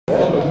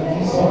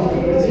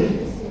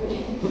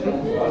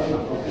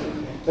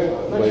Так,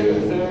 значит,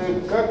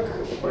 как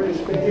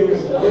происходил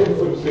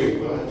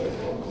цикл?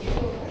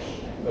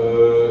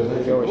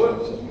 Значит,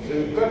 вот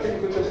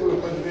капельку такую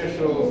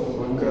подвешивал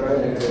в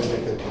корале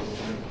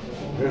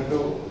между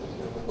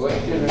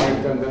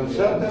пластинами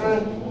конденсатора,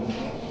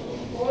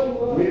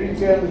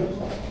 милликен.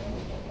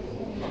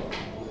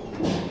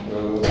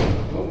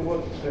 Ну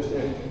вот,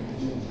 кстати,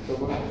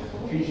 чтобы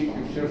физики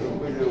все же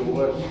были у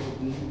вас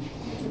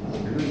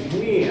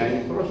людьми, а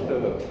не просто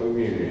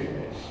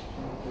фамилиями.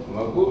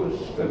 Могу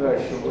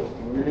сказать, что вот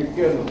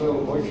Меликен был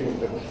очень,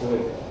 так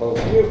сказать,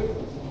 болтлив,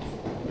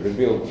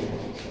 любил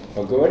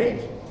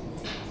поговорить,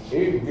 и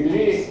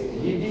ввели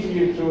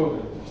единицу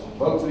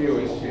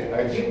болтливости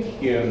 1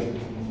 кен.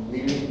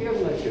 Меликен,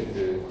 значит,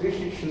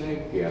 тысячная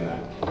кена.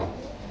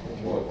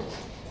 Вот.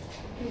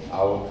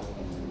 А вот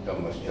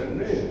там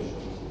остальные,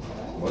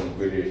 может,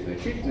 были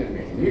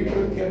значительными,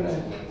 микрокены,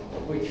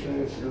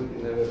 обычные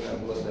люди, наверное,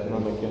 обладали.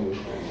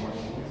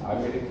 А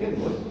Меликен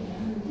вот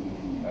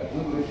 1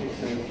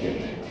 тысячную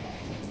кену.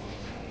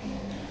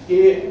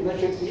 И,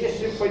 значит,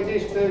 если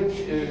подействовать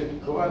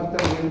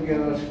квантом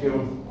рентгеновским,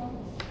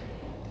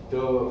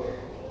 то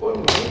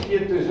он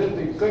видит из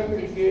этой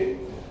капельки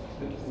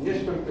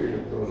несколько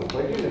электронов,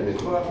 1 или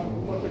 2,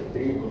 может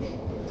 3.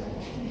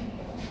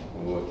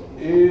 Вот.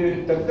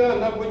 И тогда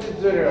она будет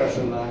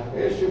заряжена.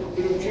 Если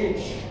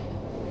включить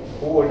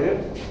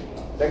поле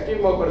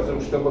таким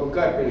образом, чтобы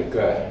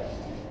капелька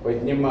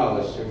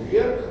поднималась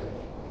вверх,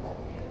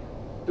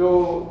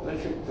 то,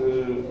 значит,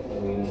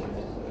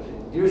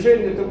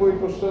 движение это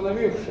будет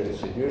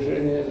установившееся,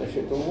 движение,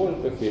 значит, в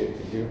воздухе,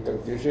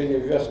 как движение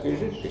в вязкой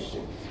жидкости,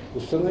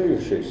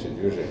 установившееся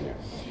движение.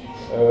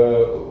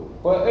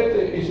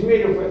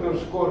 Измерив эту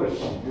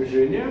скорость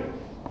движения,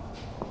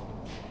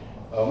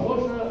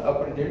 можно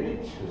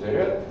определить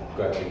заряд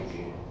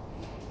капельки.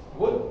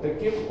 Вот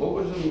таким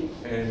образом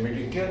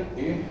Меликен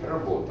и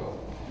работал.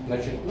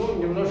 Значит, ну,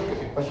 немножко,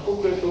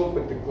 поскольку это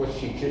опыты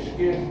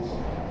классические,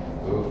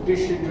 в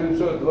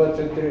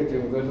 1923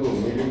 году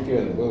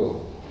Меликен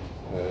был,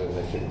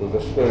 значит,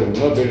 удостоен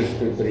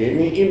Нобелевской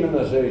премии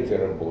именно за эти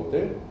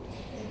работы.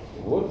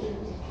 Вот,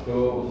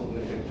 то,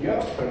 значит,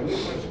 я про них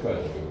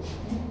рассказываю.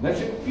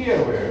 Значит,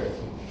 первая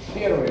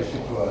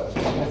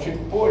ситуация. Значит,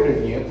 поля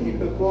нет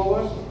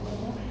никакого.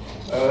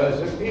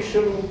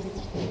 Запишем,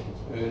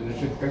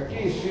 значит,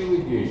 какие силы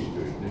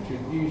действуют. Значит,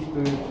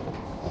 действует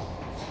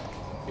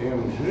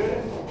МЖ,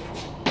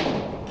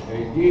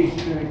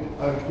 действует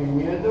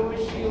Архимедова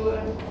сила,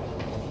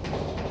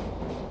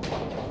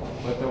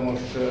 потому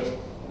что,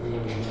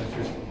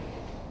 значит,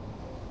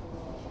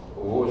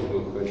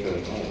 воздух это,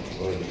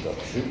 ну, вроде как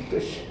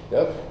жидкость,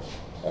 так?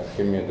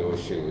 Архимедова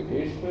сила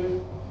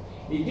действует.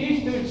 И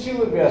действует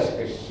сила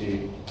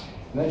вязкости.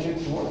 Значит,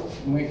 вот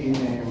мы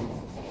имеем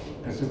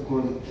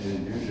закон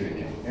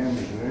движения.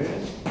 МЖ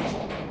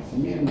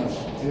минус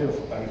F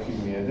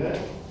Архимеда.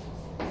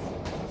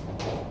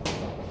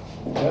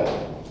 Да?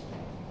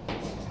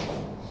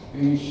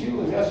 И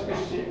сила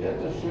вязкости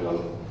это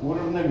все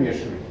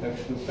уравновешивает. Так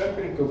что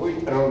капелька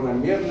будет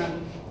равномерно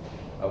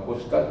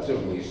опускаться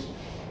вниз.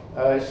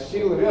 А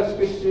сила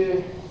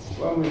вязкости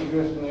вам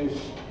известна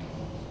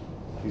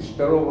из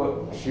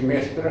второго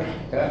семестра,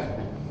 да?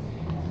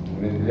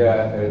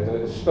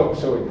 Для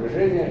стоксового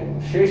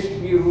движения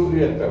 6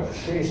 пируэтов,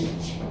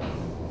 6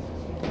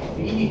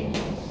 пи,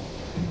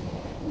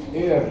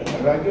 R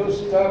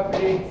радиус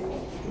капли,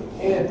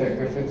 это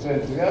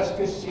коэффициент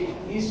вязкости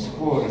и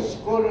скорость.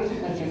 Скорость,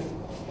 значит,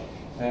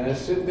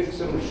 с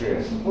индексом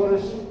G,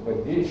 скорость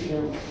под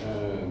действием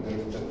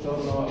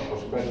гравитационного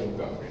опускания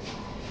капли.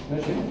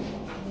 Значит,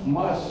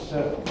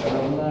 масса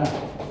равна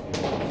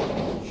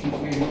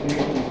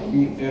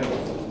 4/3 πr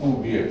в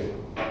кубе.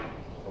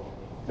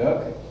 Так,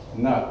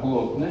 на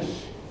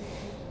плотность.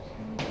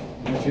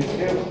 Значит,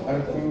 F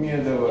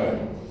Архимедова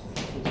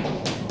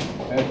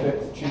это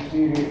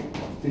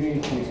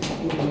 4/3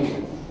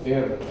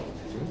 πr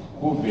в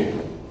кубе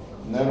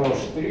на ρ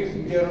штрих,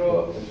 где ρ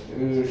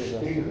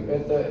штрих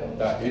это,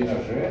 да, и на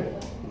G,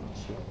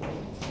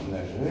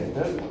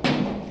 да.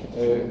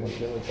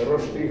 Ρ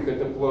штрих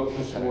это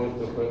плотность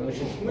воздуха.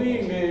 Значит, мы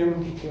имеем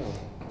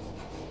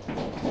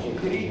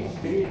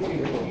 4/3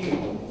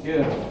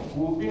 πr в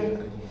кубе,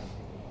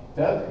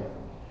 так,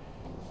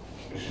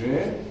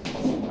 G,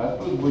 а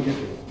тут будет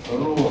ρ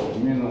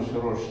минус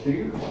ρ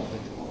штрих,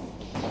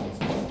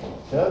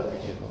 так,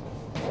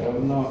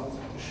 равно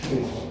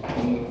 6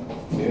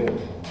 πr,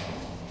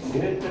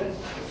 это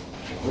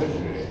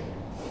VG.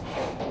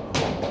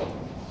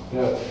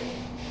 Так.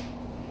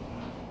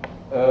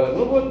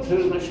 Ну вот,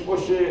 значит,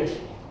 после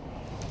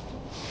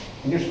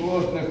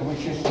несложных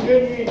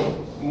вычислений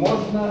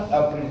можно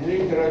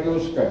определить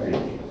радиус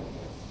капельки.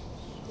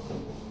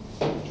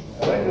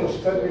 Радиус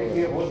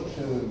капельки, вот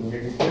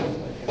Меликен,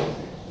 значит,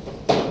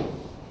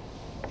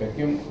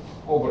 таким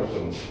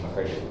образом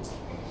находил.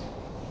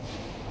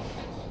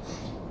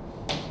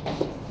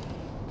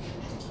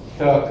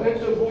 Так,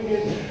 это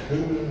будет,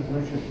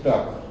 значит,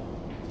 так.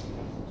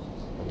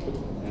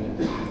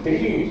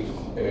 3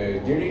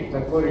 делить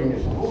на корень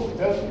из 2,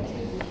 так?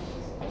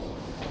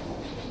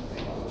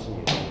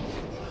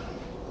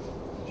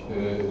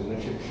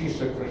 значит, фи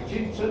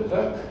сократится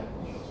так,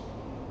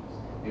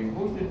 и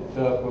будет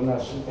так, у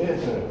нас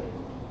это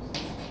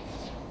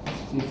в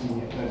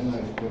степени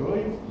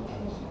 1/2,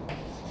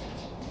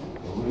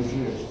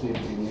 в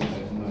степени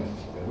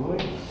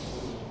 1/2,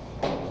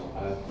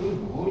 а тут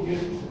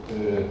будет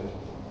g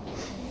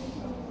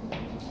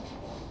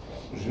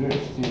в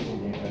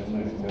степени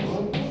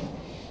 1/2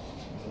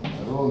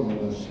 ρ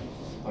минус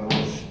ρ' в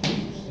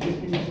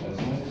степени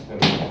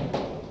 1/2.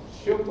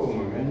 Все,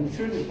 по-моему, я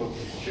ничего не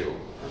пропустил.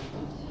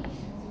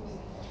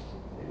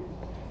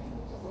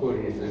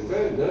 Корень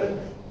излетает, да?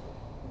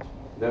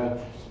 Да.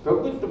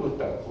 Как будто бы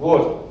так.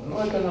 Вот. Ну,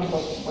 это нам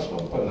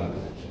потом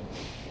понадобится.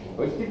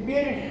 Вот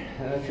теперь,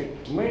 значит,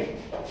 мы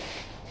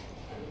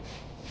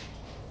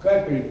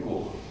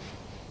капельку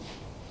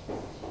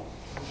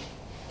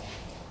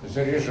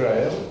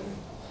заряжаем.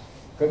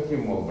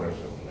 Каким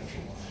образом?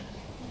 Значит,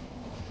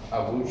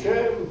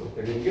 облучаем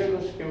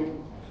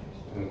рентгеновским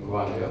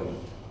квантом.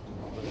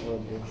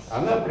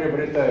 Она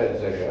приобретает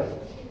заряд.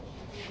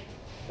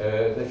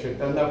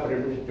 Значит, она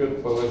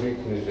приобретет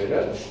положительный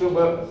заряд.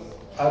 Чтобы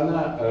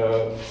она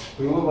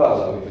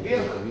всплывала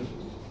вверх,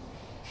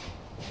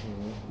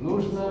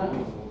 нужно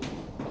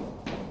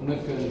на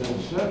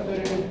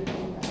конденсаторе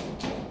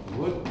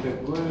вот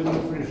такое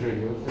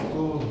напряжение, вот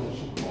такого,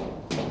 значит,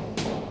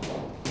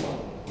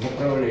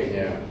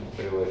 направления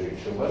приложить,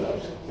 чтобы она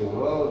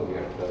всплывала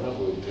вверх. Она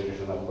будет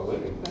заряжена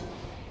положительно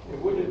и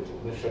будет,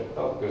 значит,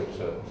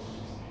 отталкиваться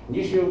с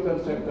нижнего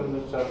конца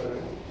конденсатора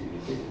и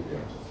лететь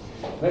вверх.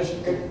 Значит,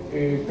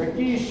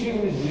 какие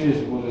силы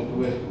здесь будут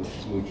в этом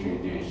случае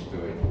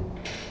действовать?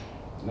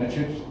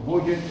 Значит,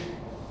 будет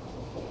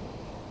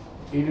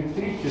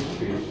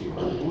электрическая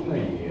сила У на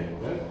Е,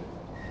 да?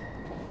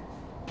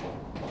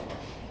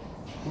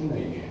 У на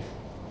Е.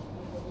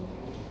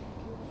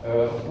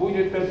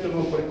 Будет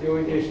этому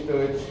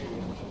противодействовать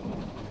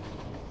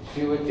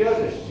сила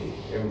тяжести,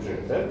 МЖ,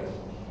 да?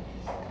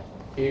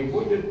 И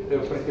будет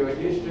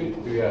противодействовать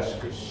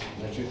вязкость.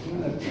 Значит, мы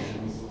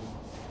напишем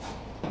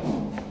У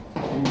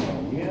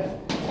на Е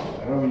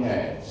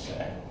равняется,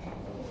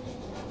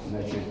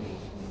 значит,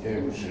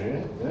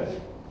 МЖ, да?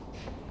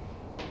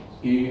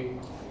 И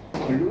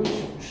плюс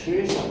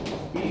 6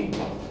 пи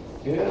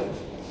R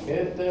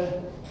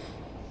это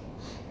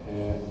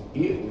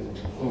и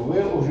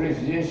V уже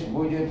здесь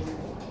будет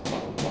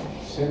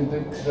с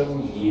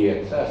индексом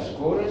Е, та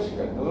скорость,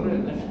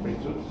 которая, значит, в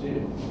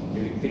присутствии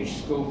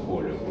электрического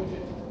поля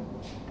будет.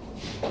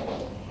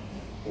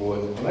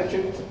 Вот,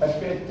 значит,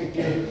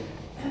 опять-таки,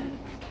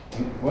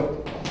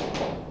 вот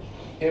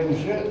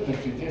МЖ,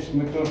 значит, здесь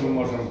мы тоже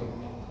можем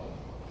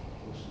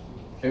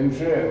МЖ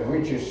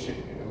вычесть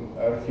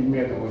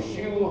Архимедову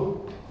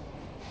силу.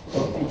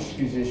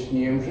 Фактически здесь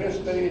не МЖ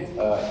стоит,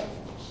 а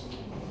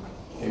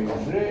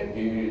МЖ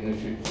и,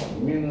 значит,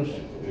 минус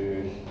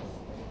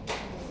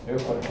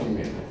F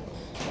Архимеда.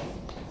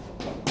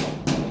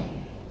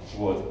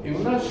 Вот. И у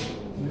нас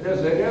для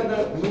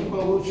заряда мы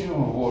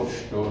получим вот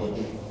что.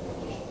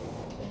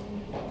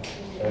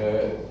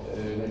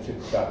 Значит,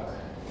 так.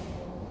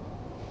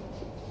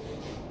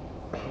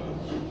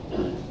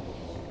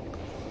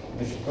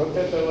 Значит, вот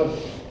это вот,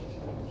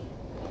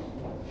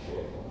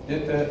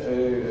 это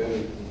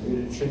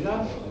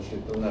величина,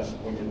 значит, у нас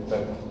будет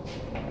так,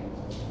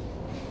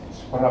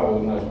 справа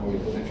у нас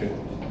будет, значит,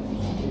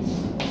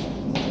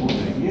 У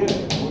на Е,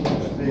 будет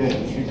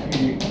стоять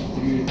 4,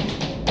 3,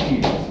 пи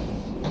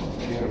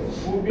R в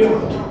кубе,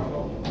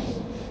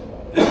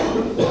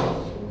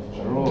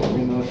 ρ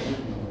минус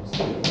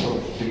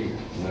ρ'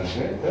 на G,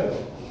 да?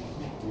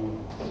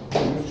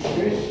 Плюс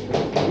 6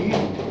 пи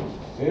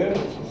R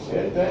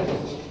это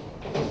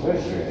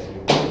ВЖ.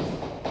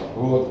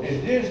 Вот, и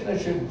здесь,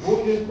 значит,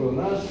 будет у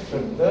нас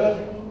тогда,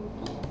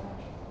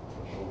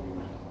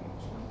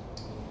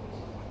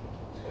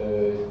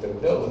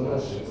 у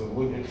нас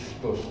будет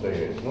что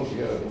стоять? Ну,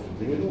 я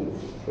взгляну,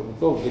 чтобы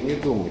долго не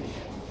думать,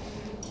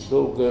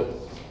 долго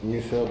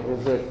не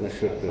соображать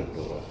насчет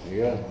этого.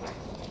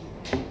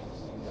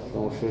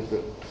 Потому что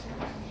это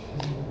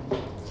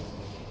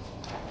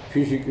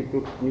физики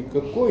тут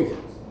никакой,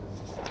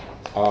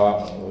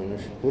 а,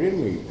 значит,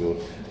 время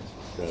идет.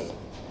 Да.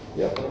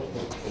 Я просто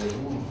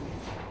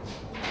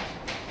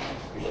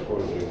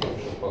использую то,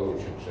 что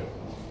получится.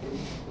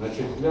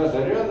 Значит, для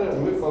заряда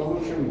мы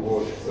получим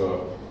вот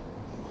что.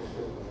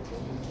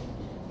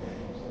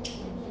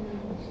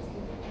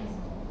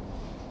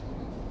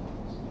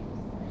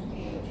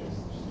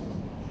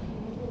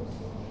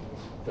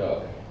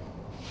 Так.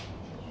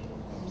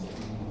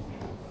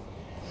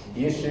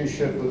 Если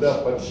еще туда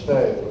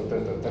подставить вот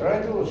этот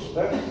радиус,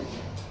 так,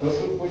 то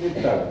тут будет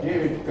так,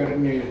 9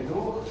 корней из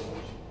 2.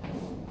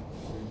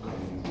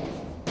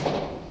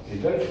 И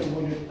дальше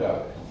будет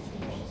так.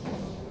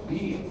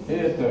 И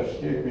это в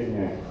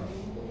степени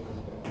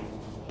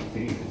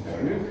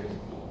 3/2.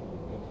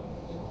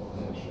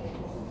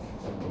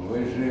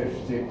 ВЖ в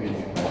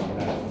степени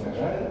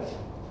 1/2.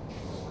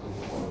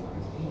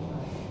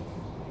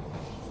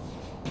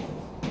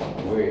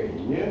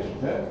 ВЕ,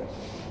 да?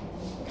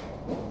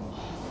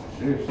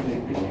 G в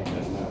степени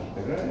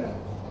 1/2.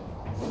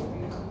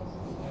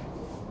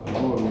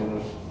 2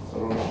 минус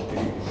ровно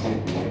 4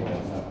 степени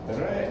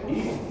 1/2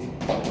 и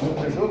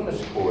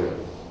напряженность поля.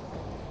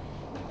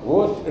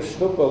 Вот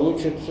что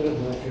получится,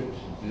 значит,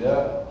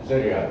 для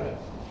заряда.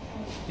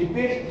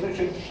 Теперь,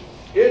 значит,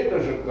 эту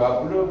же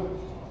каплю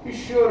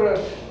еще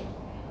раз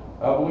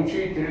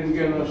облучить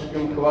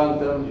рентгеновским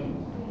квантом.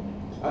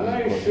 Она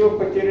еще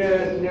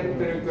потеряет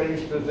некоторое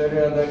количество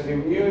заряда, и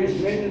в нее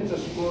изменится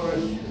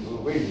скорость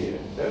в V.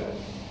 Так?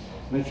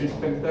 Значит,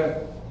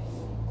 тогда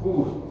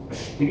Q'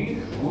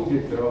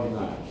 будет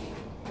равна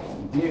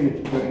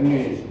 9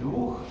 корней из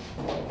 2,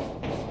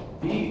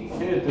 и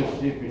это в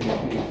степени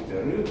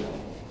 3/2,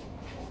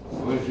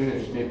 VG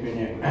в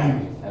степени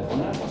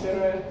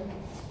 1/2,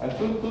 а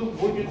тут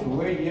будет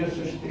VE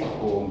со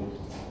штрихом.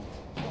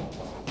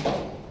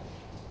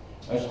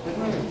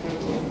 Остальное все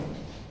тоже.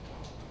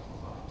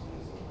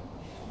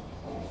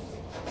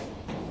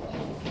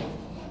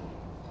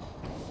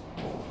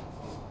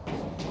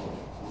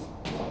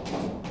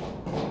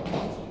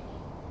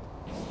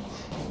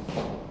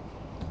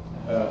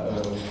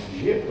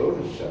 Е то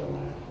же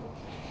самое.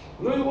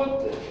 Ну и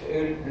вот,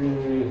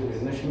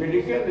 значит,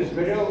 Милликен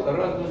измерял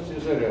разности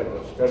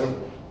зарядов. Скажем,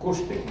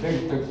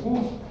 дельта Q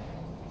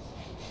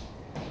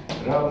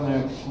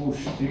равная Q'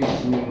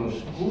 минус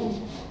Q.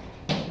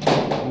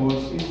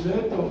 Вот, из-за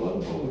этого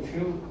он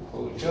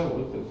получал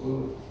вот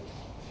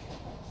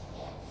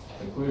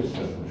такое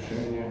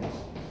соотношение.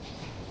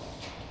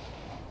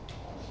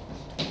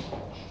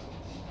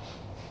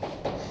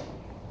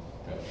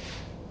 Так.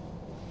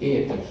 И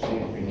это в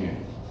степени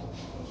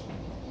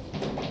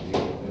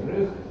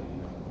 3/2,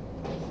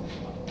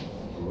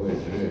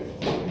 VG в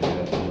степени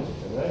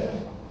 1/2,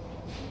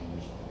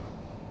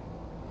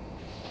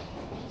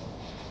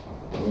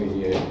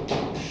 VE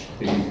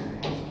штрих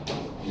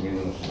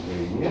минус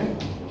VE,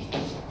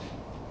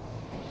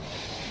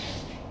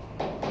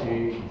 и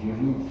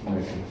делить,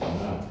 значит,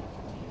 на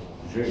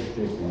G в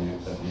степени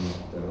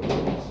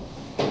 1/2,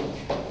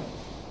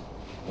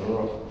 ρ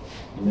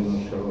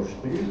минус ρ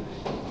штрих,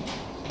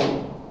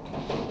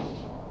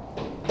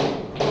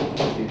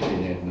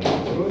 степени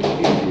 1/2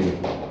 и 1.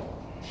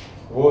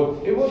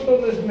 Вот. И вот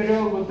он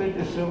измерял вот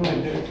эти самые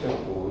дельта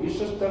Q и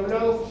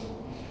составлял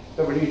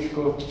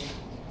табличку.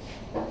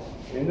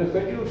 И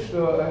находил,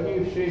 что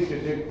они, все эти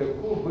дельта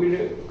Q,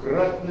 были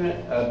кратны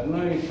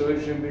одной и той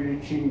же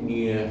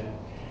величине.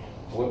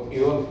 Вот,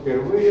 и он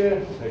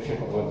впервые, значит,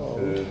 вот,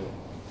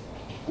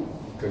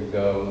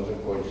 когда он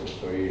закончил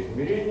свои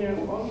измерения,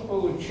 он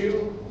получил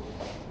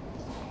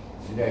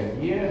для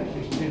Е в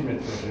системе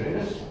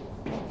ТЖС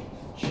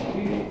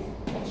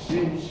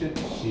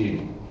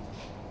 4,77.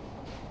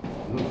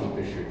 Ну, тут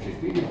еще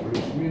 4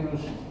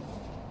 плюс-минус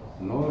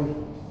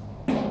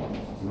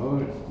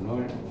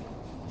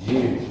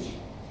 0,009.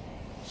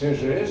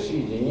 ЦЖС —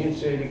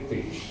 единица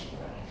электричества.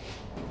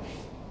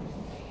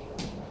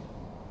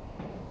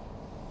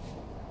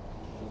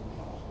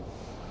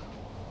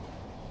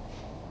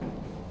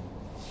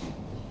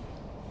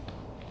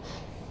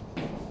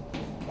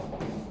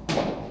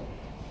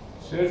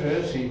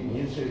 ЦЖС —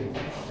 единица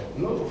электричества.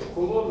 Ну, в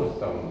кулонах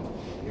там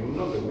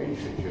немного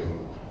меньше, чем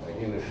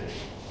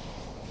 1,6.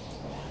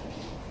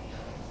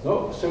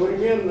 Но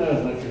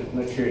современное, значит,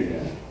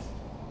 значение,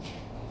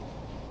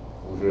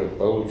 уже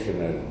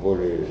полученное из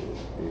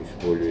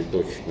более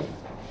точных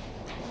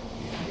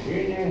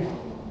измерений,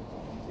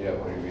 я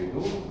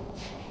приведу.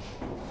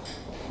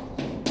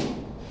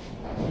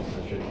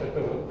 Значит, это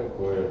вот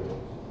такое.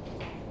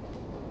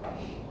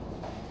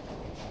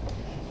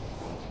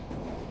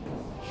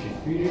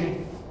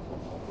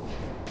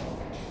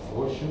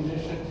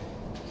 4,80,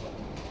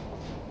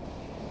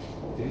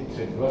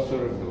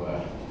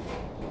 32,42.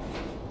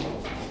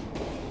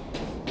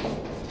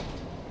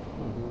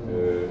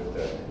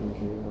 Так.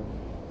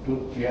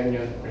 Тут я не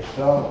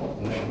отписал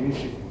на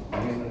 10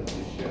 минус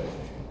 10.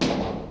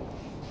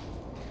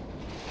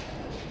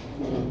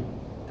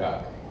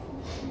 Так.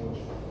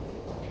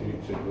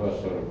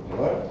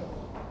 32,42.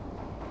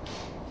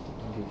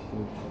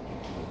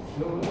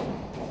 Все. 0,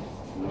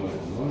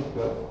 0,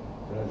 так.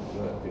 Раз,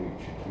 два, три,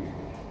 4.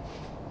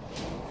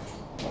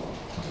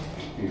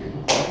 4.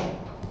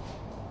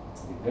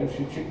 И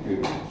дальше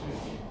 14.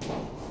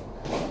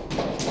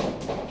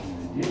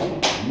 10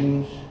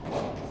 минус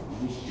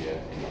 10.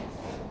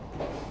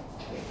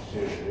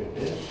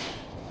 ЦЖС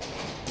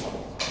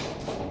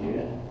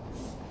Е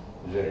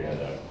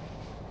заряда.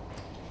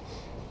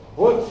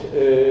 Вот,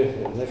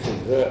 значит,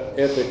 за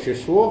это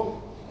число,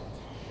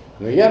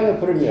 но я,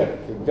 например,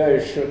 когда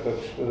еще, так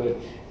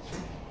сказать,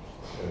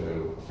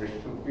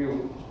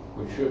 приступил к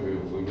учебе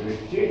в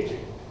университете,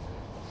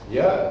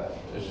 я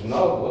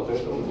знал вот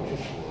это вот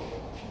число.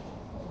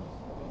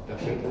 Так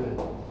что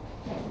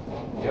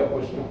я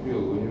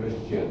поступил в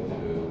университет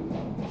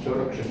в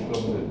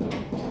 46-м году.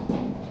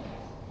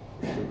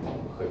 Еще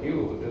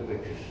ходил вот это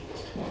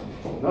число.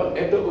 Но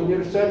это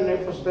универсальное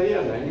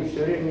постоянно, они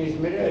все время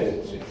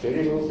измеряются, все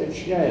время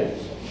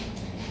уточняются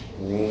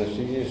в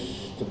связи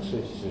с, так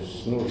сказать,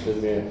 с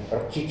нуждами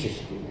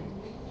практическими.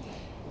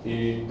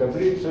 И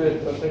таблицы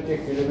вот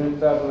этих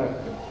элементарных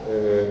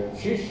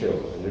чисел,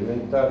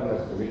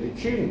 элементарных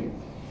величин,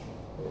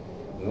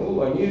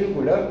 ну, они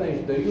регулярно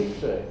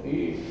издаются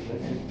и,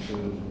 значит,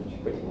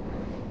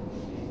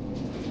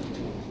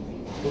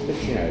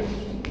 уточняются.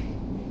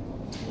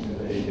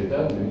 Эти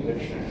данные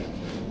уточняются.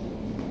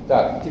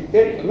 Так,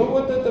 теперь, ну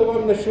вот это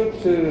вам насчет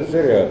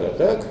заряда,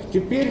 так?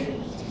 Теперь,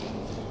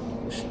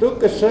 что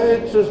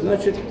касается,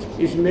 значит,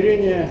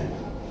 измерения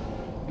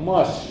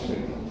массы.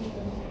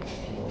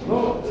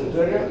 Ну,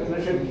 заряд,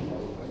 значит,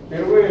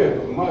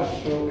 впервые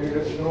массу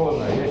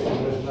электрона, если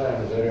мы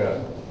знаем заряд,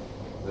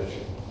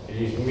 значит,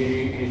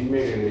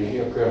 измерили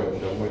ЕК,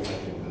 то мы,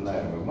 значит,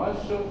 знаем и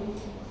массу.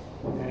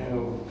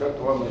 Как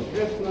вам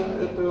известно,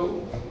 это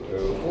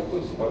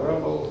опыт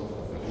парабол,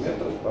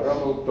 метод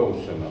парабол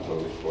Томпсона был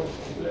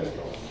использован для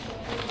этого.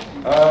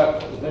 А,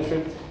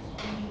 значит,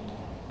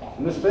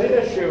 в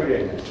настоящее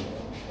время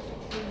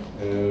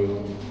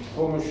с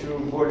помощью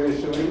более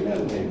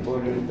современной,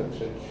 более, так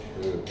сказать,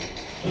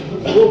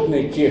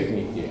 удобной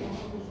техники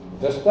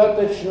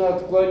достаточно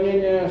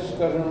отклонения,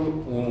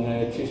 скажем,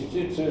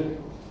 частицы,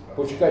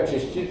 пучка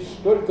частиц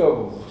только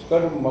в,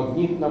 скажем,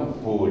 магнитном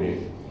поле.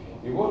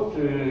 И вот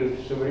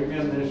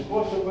современные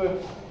способы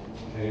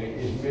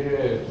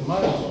измеряют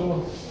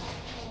массу,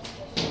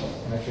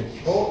 значит,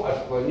 по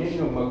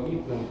отклонению в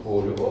магнитном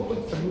поле.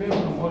 Опыт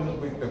примерно может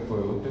быть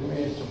такой. Вот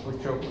имеется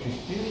пучок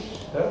частиц,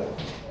 да?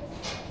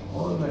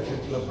 Он,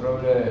 значит,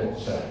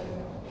 направляется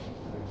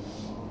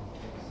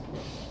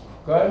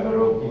в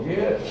камеру,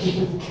 где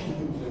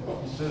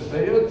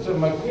создается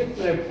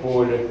магнитное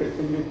поле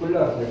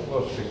перпендикулярной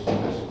плоскости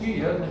доски.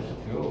 Я, значит,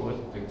 его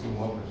вот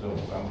таким образом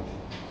там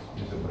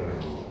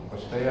изображу.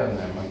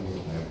 Постоянное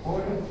магнитное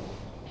поле,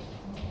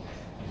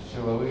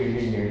 силовые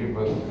линии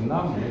либо к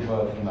нам,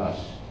 либо от нас.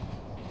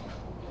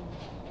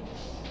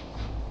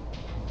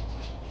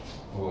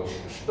 Вот.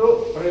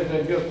 Что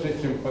произойдет с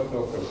этим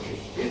потоком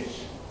частиц?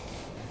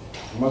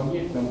 В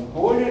магнитном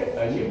поле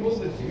они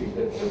будут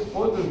двигаться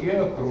по дуге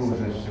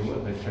окружности.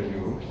 Вот начали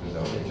руки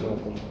сюда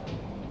выйдут.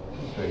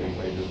 Вот они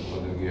пойдут по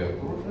дуге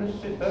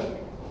окружности, так?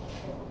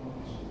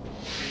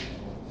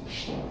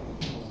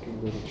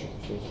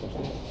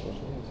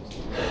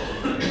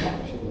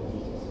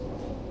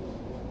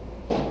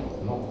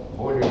 Ну,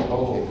 более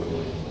пологую.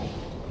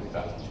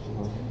 Да.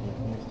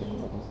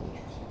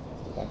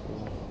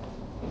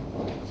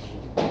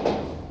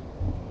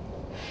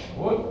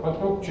 Вот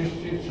поток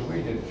частиц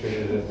выйдет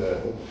через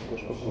это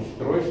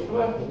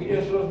устройство,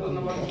 где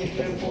создано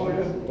магнитное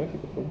поле,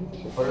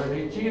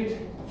 пролетит.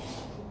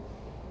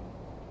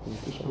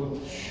 Тут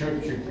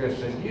счетчик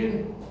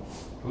S1,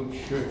 тут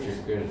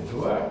счетчик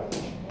S2.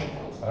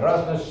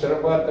 Разность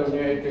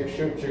срабатывания этих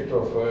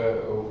счетчиков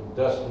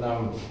даст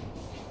нам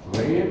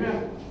время.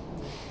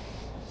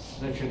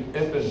 Значит,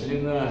 эта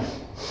длина,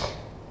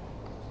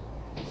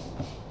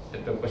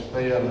 это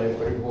постоянные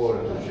приборы,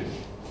 значит,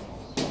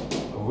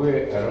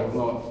 V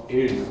равно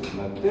L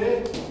на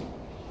T.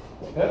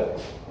 Да?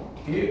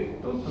 И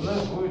тут у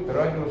нас будет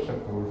радиус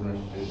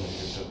окружности.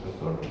 Значит, это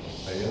тоже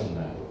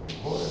постоянные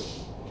приборы.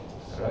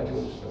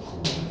 Радиус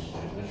окружности.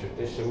 Значит,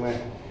 если мы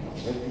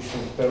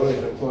напишем второй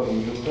закон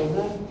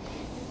Ньютона,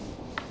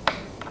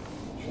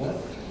 да?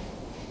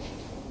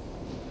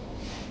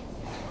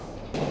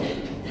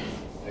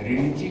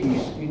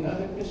 Релятивистский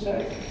надо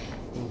писать.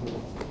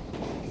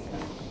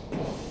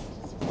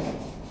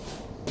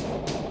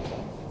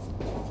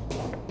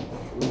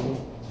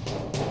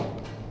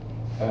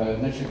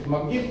 Значит, в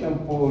магнитном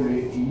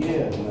поле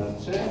Е на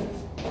С,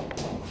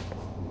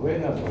 В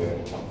на В.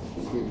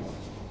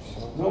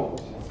 Ну,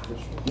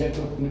 я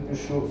тут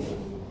напишу,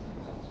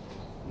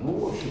 ну,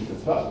 в общем-то,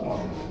 так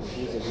можно.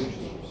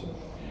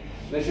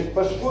 Значит,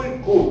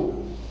 поскольку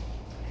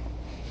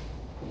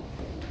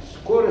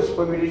скорость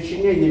по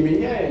величине не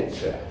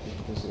меняется,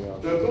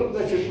 то тут,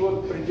 значит,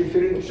 вот при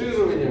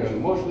дифференцировании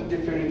можно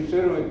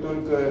дифференцировать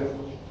только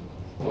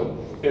вот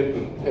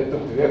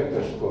этот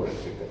вектор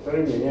скорости,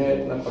 который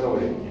меняет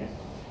направление.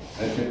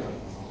 Значит,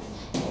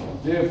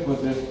 d по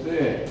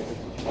dt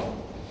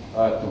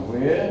от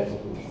v,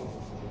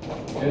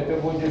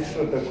 это будет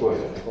что такое?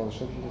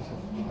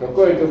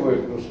 Какое это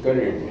будет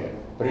ускорение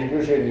при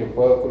движении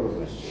по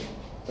окружности?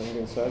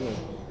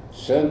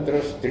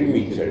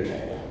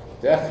 Центростремительное.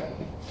 Так?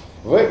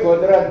 v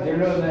квадрат,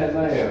 деленное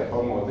на r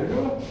по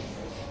модулю.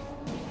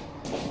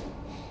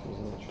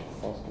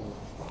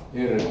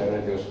 R это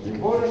радиус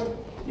прибора.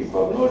 И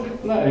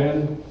помножить на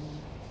n.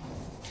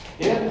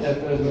 n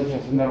это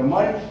значит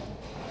нормаль.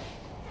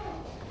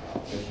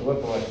 То есть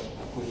вот у вас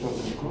кусок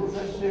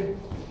окружности.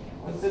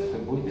 Вот это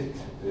будет,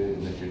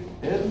 значит,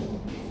 n.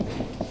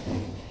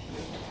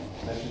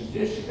 Значит,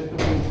 здесь это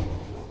будет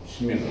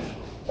с минусом.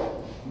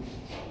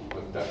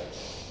 Вот так.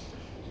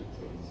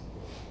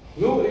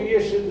 Ну, и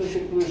если,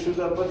 значит, вы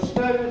сюда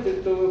подставите,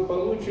 то вы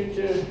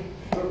получите,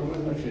 что вы,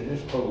 значит,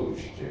 здесь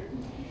получите.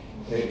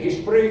 И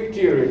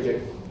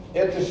спроектируйте.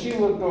 Эта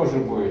сила тоже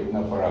будет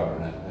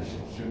направлена,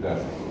 значит, сюда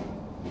же.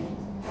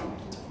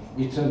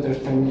 И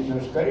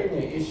центростремительное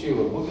ускорение, и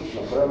сила будут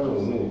направлены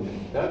внутрь.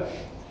 Да?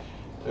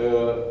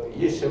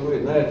 если вы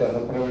на это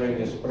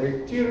направление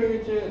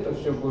спроектируете, это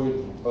все будет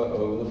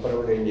в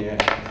направлении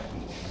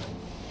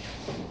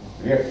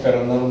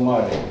вектора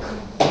нормали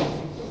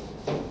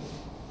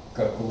к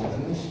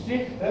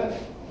окружности, да?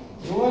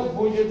 У вас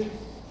будет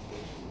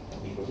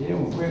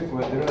mv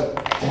квадрат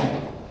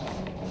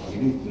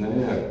делить на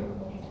r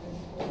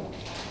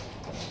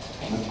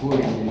на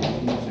корень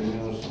единицы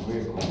минус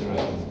v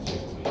квадрат на c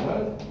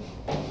квадрат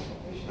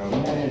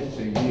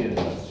равняется e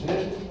на c,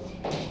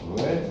 v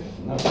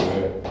на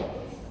v.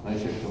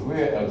 Значит, v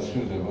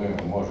отсюда мы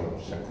можем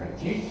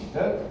сократить,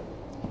 так?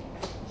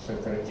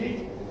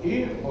 Сократить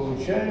и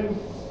получаем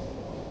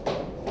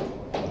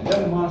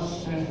для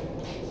массы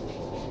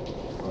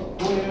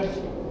какое,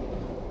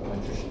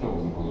 значит, что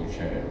мы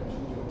получаем?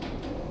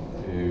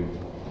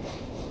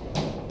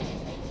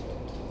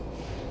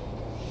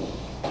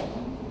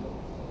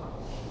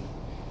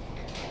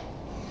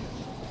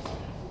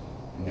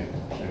 Нет,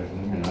 все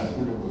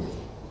знаменатель будет.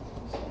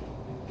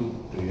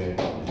 Тут-то я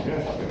зря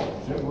скажу,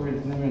 все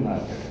будет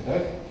знаменатель,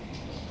 так?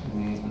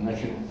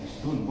 Значит,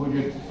 тут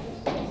будет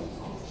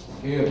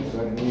r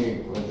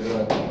корней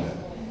квадратных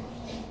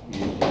из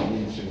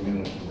единицы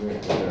минус v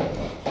квадрат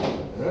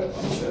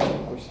на c квадрат.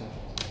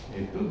 И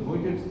тут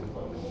будет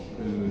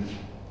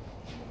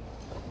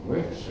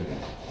vc.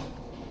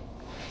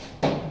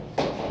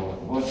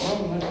 Вот вам,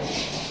 значит,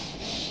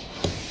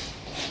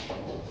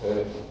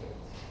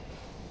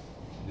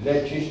 для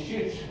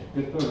частиц,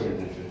 которые,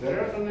 значит,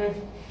 заряжены,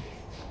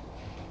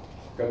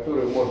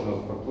 которые можно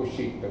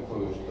пропустить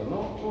такую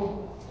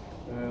установку,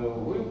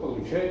 вы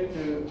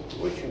получаете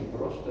очень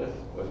просто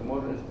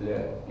возможность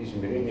для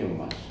измерения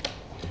массы.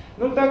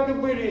 Ну, так и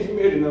были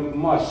измерены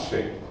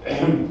массы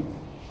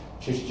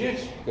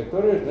частиц,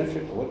 которые,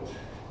 значит, вот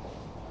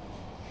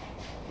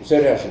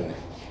заряжены.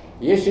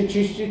 Если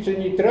частицы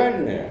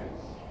нейтральные,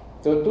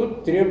 то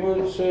тут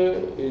требуются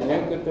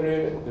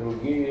некоторые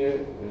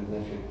другие,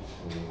 значит,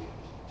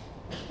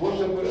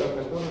 способы, о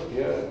которых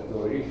я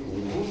говорить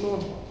не буду,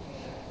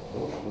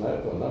 потому что на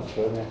это у нас с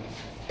вами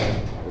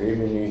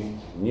времени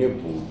не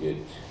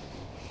будет.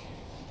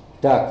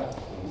 Так,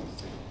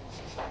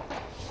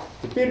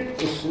 теперь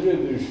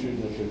следующий,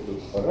 значит,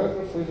 тут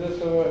параграф из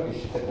этого, это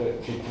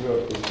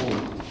 4-й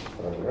пункт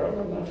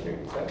программы нашей.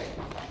 Так.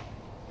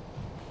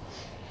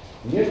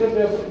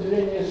 Методы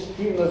определения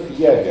спинов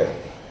ядер.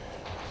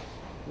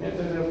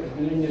 Методы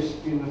определения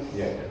спинов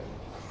ядер.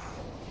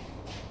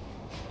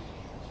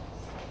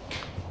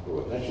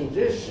 Вот, значит,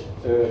 здесь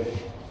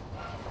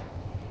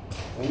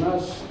у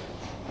нас,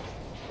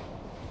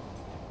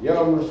 я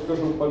вам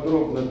расскажу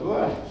подробно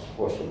два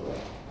способа.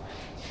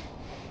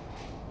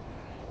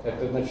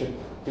 Это, значит,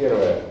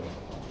 первое,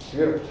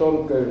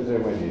 сверхтонкое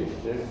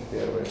взаимодействие.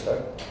 Первое,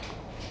 так.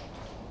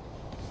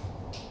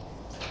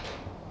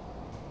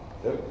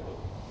 Так.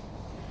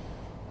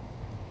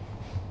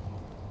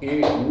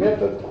 И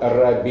метод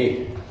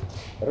Раби.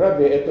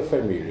 Раби – это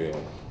фамилия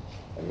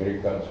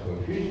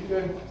американского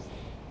физика,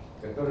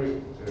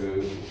 который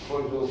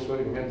использовал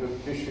свой метод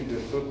в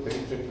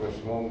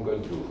 1938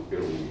 году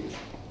впервые.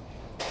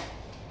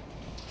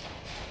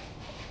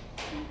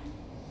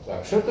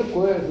 Так, что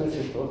такое,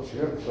 значит, вот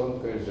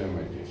сверхтонкое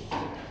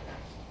взаимодействие?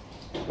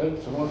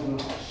 Это можно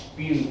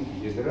спин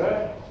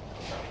ядра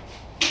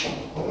с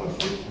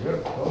помощью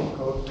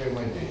сверхтонкого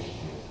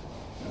взаимодействия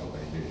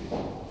определить.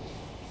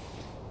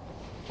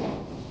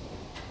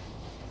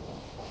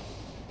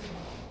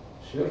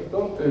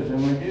 Сверхтонкое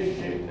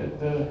взаимодействие –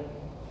 это,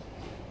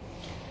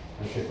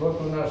 значит,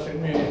 вот у нас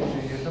имеется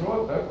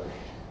ядро, так,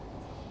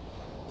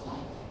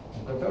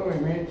 у которого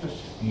имеется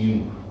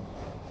спин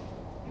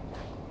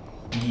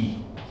И.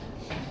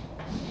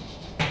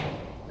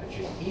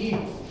 Значит, И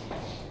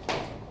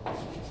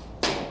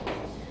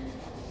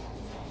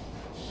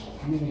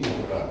спин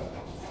ядра.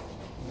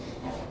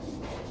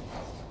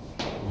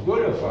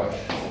 Вдоль H.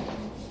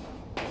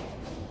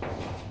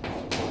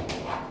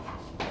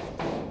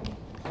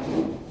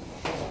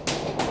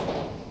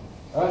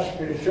 H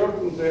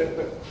перечеркнуто –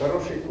 это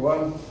хороший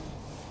квант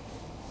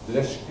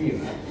для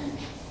спина.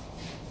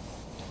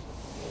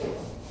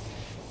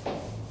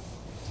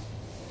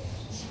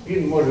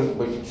 Спин может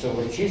быть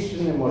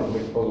целочисленный, может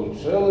быть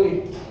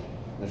полуцелый.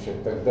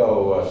 Значит, тогда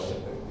у вас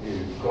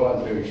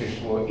квантовое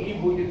число И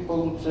будет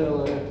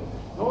полуцелое.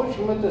 Ну, в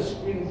общем, это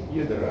спин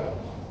ядра.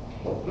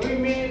 Ну,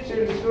 имеется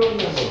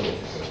электронная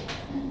оболочка,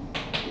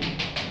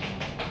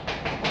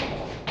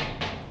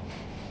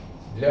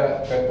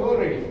 для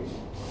которой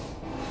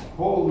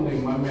полный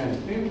момент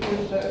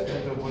импульса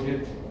это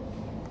будет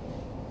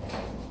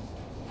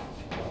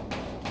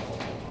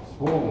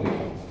полный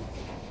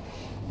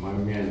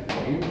момент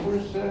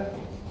импульса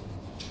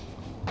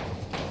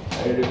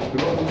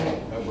электронной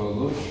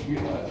оболочки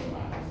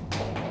атома.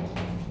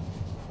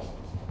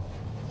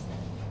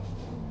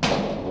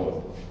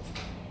 Вот.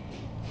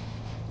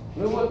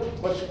 Ну вот,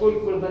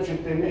 поскольку,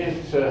 значит,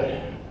 имеется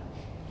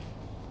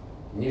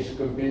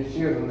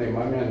нескомпенсированный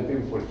момент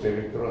импульса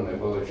электронной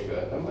оболочки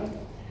атома,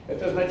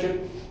 это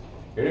значит,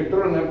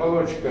 электронная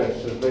оболочка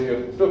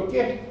создает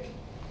токи,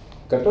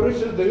 который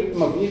создает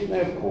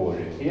магнитное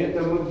поле. И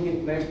это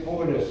магнитное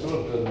поле,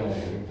 созданное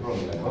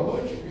электронной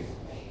оболочкой,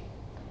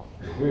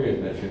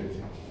 значит,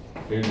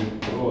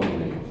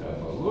 электронной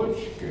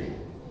оболочкой,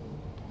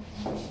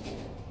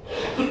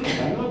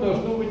 оно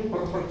должно быть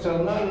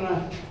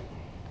пропорционально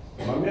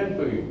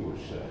моменту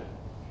импульса.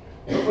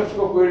 Но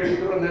поскольку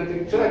электрон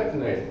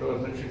отрицательный, то,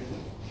 значит,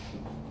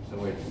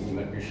 давайте мы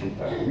напишем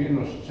так,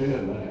 минус c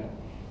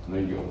на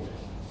йод.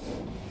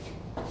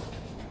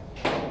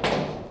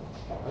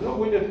 Оно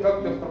будет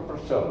как-то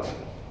пропорционально.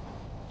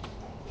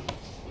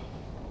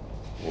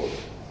 Вот.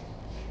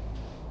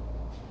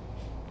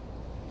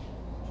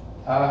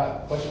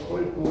 А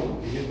поскольку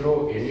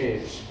ядро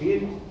имеет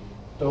спин,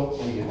 то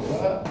у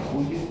ядра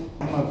будет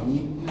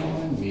магнитный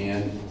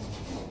момент,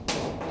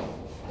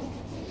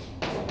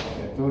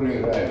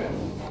 который равен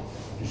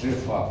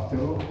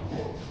g-фактору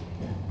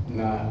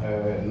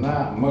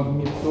на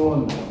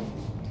магнитон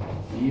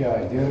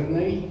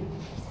ядерный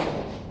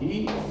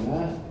и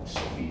на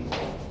спин.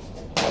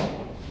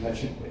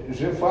 Значит,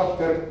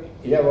 g-фактор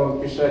я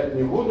вам писать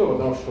не буду,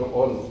 потому что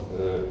он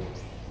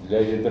для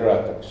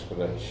ядра, так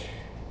сказать,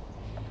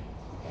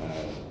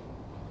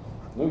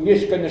 ну,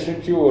 есть, конечно,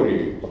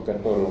 теории, по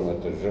которым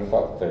этот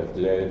g-фактор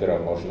для ядра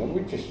можно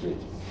вычислить,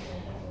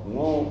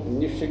 но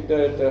не всегда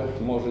это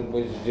может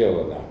быть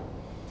сделано.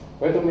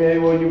 Поэтому я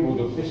его не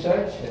буду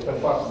писать. Это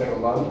фактор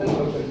лambda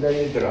только для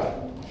ядра.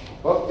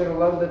 Фактор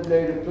лambda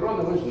для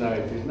электрона вы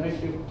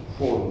знаете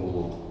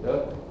формулу,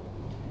 да?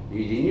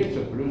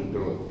 Единица плюс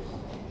дробь.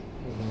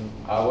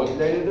 А вот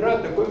для ядра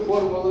такой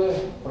формулы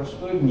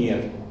простой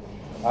нет.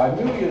 А μ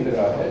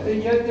ядра — это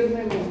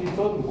ядерный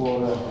магнитон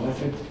бора.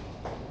 Значит,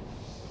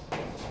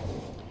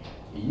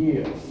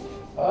 EH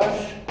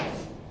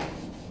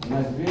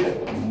на 2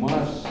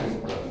 массы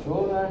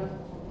протона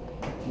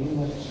и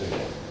на С.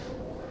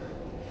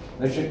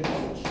 Значит,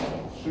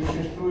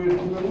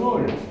 существует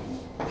μ0.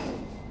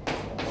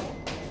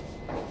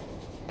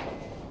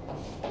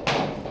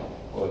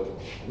 Вот.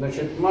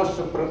 Значит,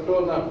 масса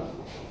протона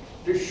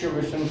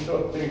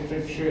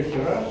 1836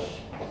 раз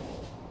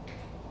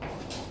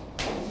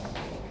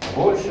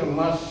больше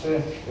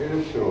массы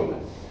электрона.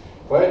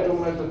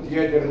 Поэтому этот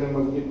ядерный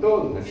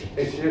магнитон, значит,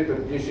 если это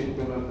 10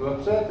 минус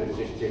 20 в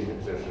системе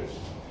С6,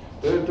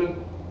 то это,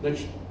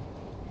 значит,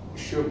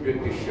 еще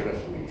 2000 раз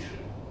меньше.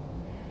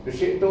 То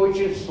есть это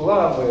очень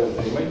слабое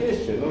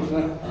взаимодействие,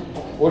 нужна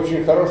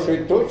очень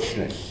хорошая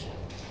точность,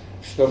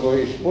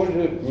 чтобы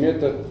использовать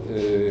метод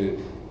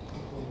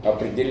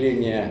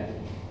определения.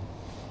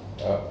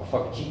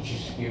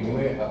 Фактически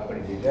мы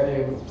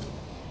определяем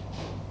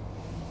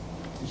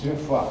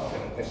g-фактор,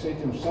 и с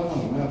этим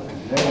самым мы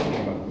определяем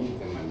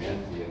магнитный момент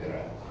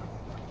ядра.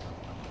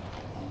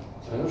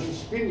 Потому что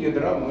спин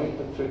ядра мы,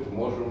 так сказать,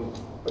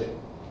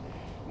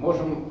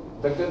 можем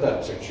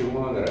догадаться, к чему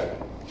он равен.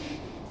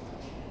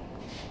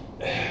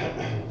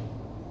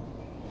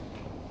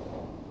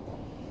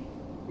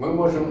 Мы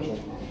можем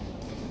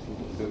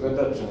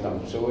догадаться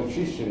там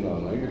целочисленного,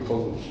 но или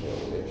получше.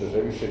 Это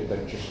зависит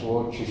от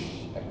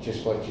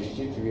числа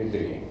частиц в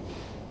ядре,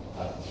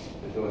 от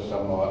этого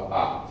самого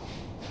А,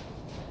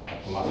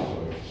 от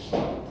массового числа.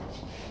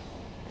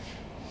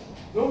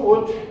 Ну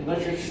вот,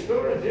 значит,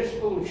 что здесь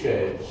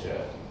получается?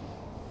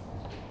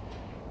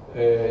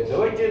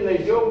 Давайте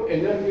найдем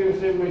энергию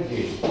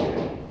взаимодействия.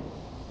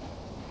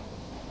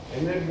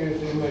 Энергия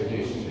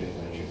взаимодействия,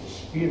 значит,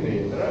 спины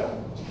ядра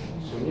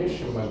с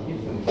внешним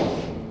магнитным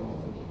полем.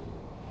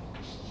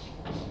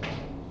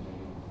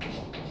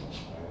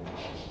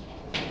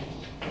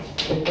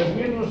 Это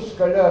минус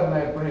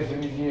скалярное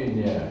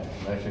произведение,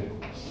 значит,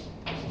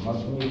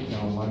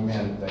 магнитного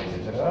момента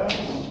ядра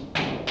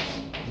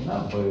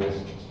на B.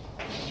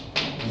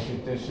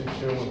 Значит, если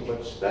все мы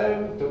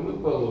подставим, то мы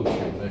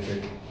получим,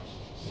 значит,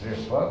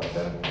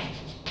 g-фактор,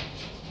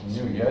 μ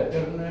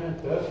ядерная,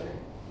 так,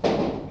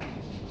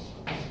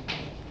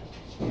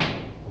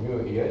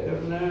 μ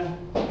ядерная,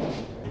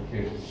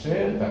 теперь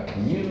c, так,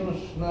 минус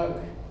знак,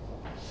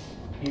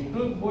 и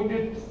тут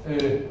будет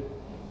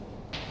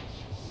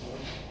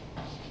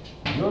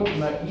йод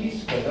на И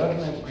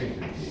скалярное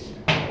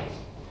произведение.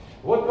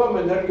 Вот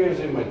вам энергия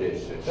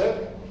взаимодействия, так?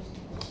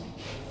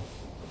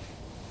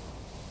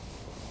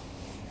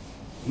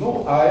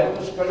 Ну, а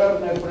это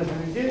скалярное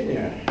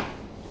произведение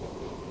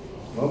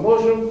мы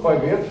можем по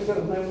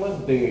векторной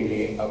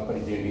модели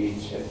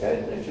определить.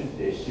 Опять, значит,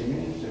 здесь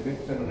имеется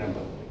векторная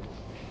модель.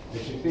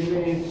 Значит,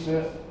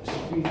 имеется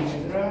спин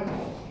ядра,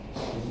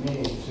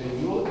 имеется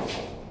йод.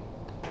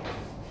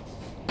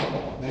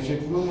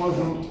 Значит, мы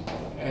можем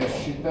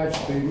считать,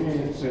 что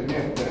имеется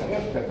вектор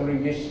f, который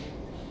есть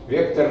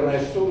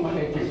векторная сумма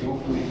этих двух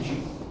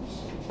величин.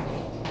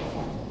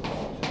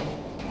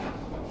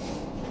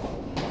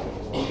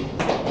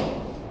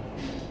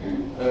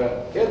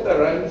 Это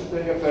равенство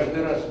я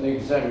каждый раз на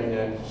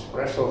экзамене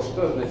спрашивал,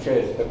 что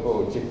означает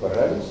такого типа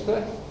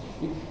равенства,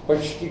 и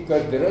почти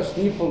каждый раз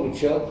не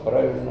получал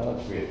правильного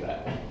ответа.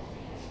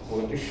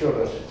 Вот еще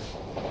раз.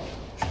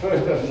 Что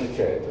это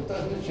означает? Это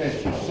означает,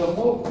 что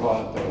само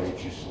квантовое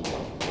число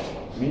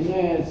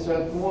меняется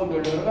от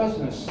модуля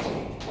разности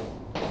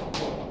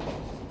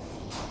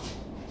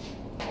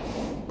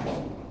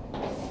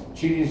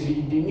через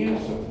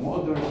единицу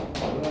модуль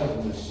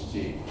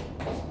разности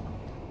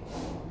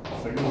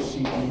плюс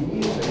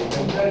единица и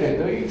так далее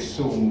до их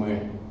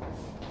суммы.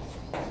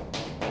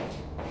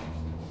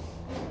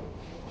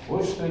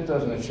 Вот что это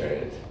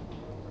означает.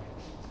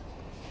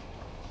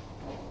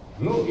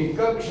 Ну и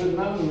как же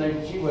нам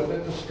найти вот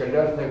это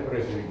скалярное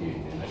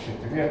произведение?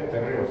 Значит,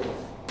 вектор f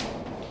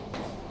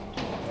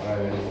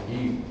равен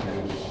i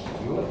плюс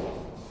j.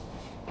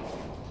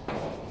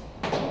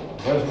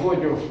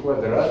 Возводим в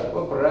квадрат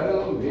по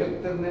правилам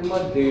векторной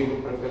модели,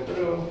 про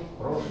которую в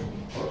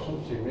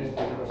прошлом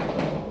семестре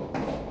рассказывал.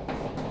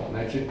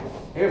 Значит,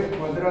 f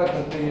квадрат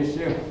это есть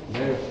f на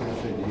f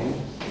плюс 1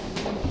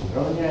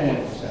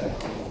 равняется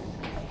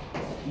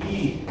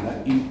i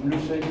на i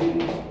плюс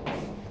 1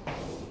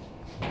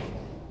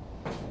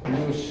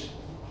 плюс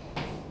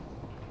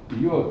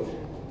j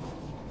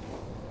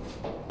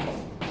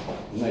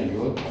на j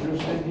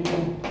плюс 1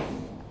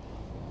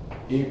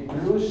 и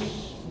плюс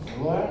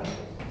 2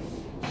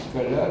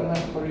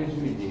 скалярных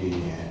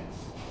произведения.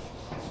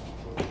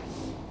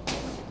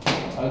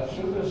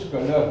 Отсюда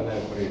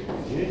скалярное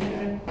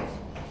произведение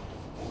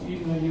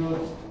и на j.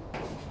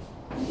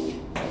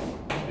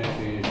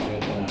 Это есть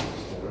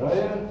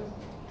 1/2.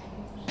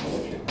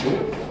 Значит, f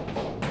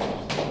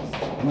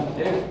на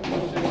f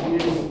плюс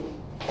 1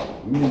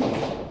 минус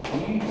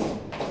i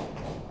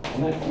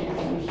на i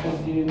плюс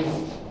 1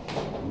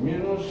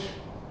 минус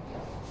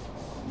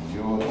j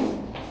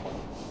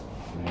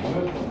на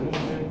j плюс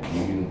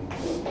 1.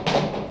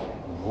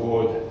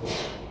 Вот.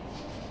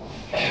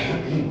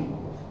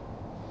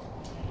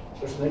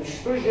 Значит,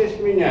 что здесь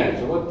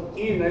меняется? Вот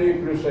и на i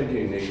плюс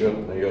 1 и j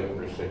на j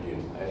плюс 1.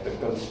 Это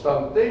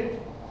константы,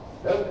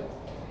 так?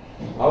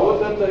 А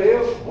вот это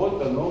f,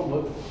 вот оно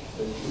вот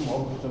таким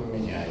образом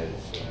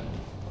меняется.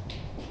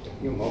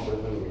 Таким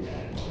образом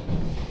меняется.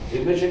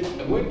 И, значит,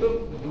 мы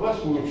тут два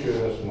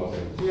случая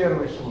рассмотрим.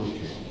 Первый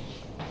случай.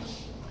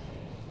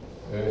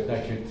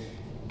 Значит,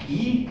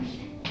 и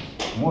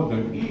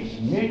модуль и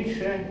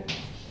меньше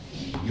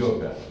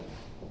йода.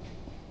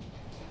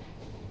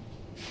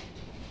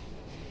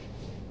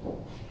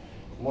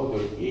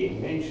 Модуль и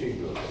меньше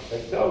йода.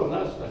 Тогда у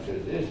нас,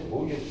 значит, здесь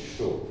будет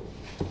что?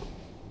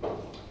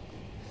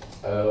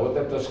 Вот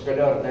это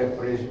скалярное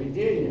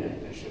произведение,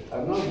 значит,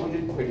 оно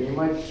будет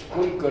принимать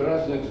сколько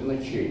разных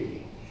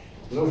значений.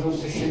 Нужно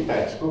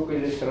сосчитать, сколько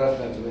здесь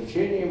разных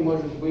значений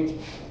может быть,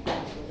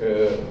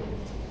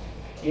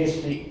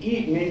 если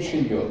и меньше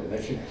йод.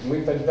 Значит,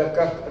 мы тогда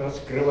как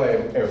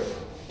раскрываем f?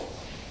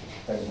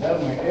 Тогда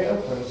мы f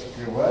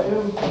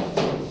раскрываем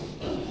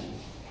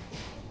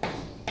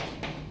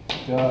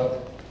так,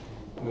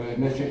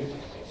 значит,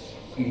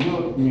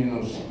 йод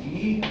минус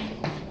и,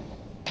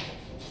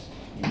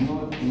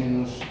 йод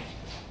минус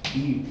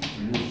и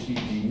плюс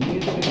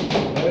единица и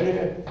так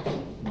далее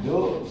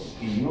до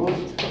йод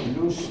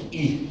плюс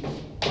и.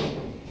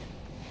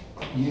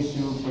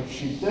 Если вы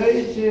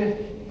подсчитаете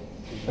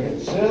при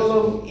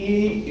целом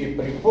и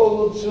при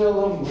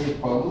полуцелом, вы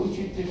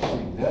получите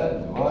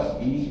всегда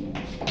 2и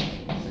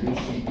плюс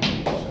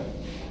единица.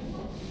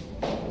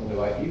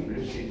 2и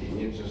плюс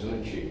единица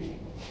значений.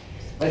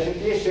 Значит,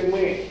 если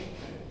мы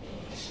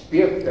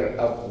спектр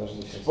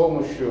с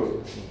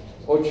помощью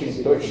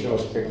очень точного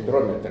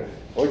спектрометра,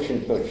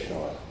 очень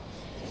точного,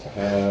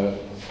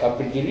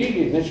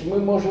 определили, значит, мы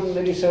можем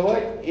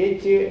нарисовать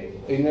эти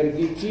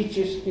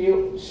энергетические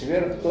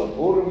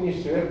уровни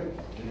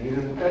в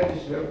результате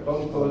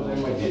сверхтонкого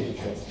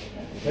взаимодействия.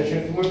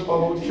 Значит, мы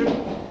получим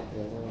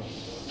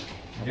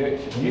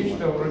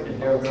нечто вроде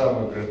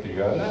диаграммы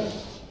Гратриана.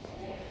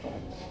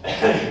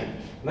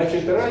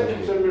 Значит,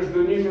 разница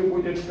между ними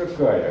будет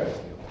какая?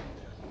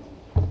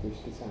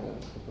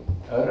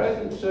 А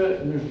разница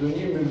между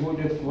ними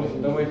будет,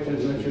 вот давайте,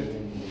 значит,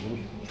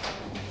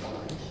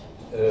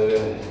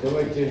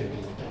 давайте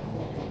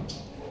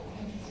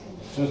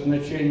со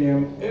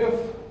значением f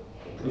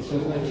и со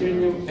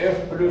значением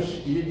f плюс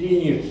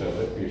единица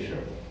запишем.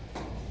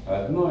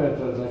 Одно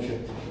это, значит,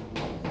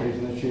 при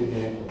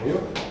значении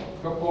f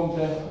в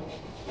каком-то,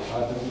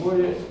 а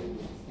другое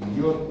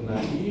йод на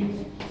i,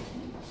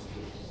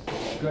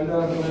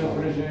 скалярное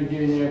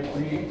произведение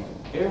при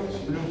f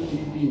плюс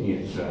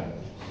единица.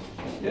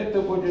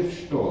 Это будет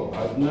что?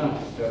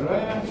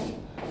 1/2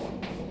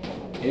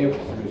 f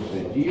плюс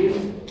 1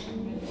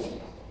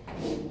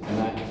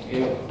 на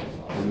f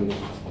плюс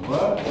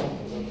 2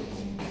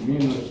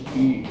 минус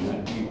и на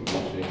и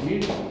плюс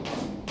 1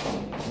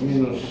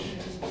 минус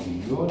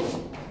йод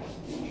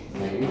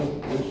на йод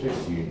плюс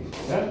 1.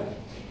 Да?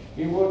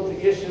 И вот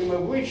если мы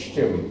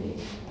вычтем,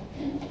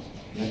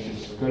 значит,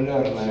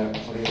 скалярное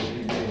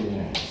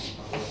произведение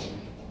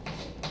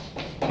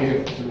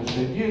f плюс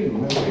 1,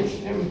 мы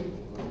вычтем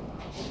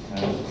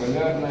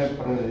скалярное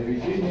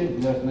произведение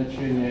для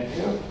значения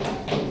f,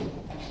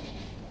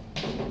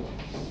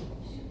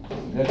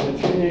 для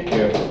значения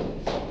f,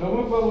 то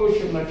мы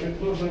получим,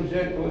 значит, нужно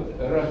взять вот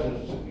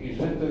разницу из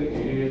этой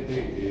и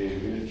этой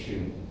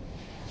величины.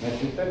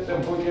 Значит, это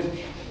будет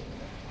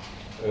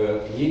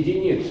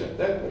единица,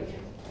 так ведь?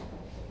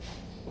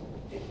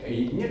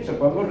 Единица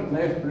помножить на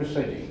f плюс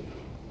 1.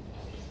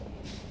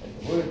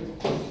 будет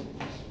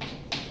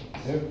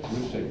f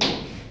плюс 1.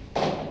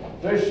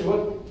 То есть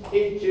вот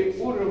эти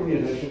уровни,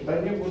 значит,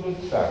 они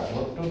будут так.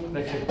 Вот тут,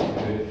 значит,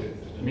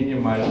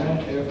 минимальная,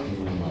 f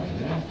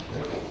минимальная.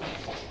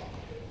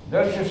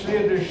 Дальше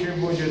следующее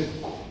будет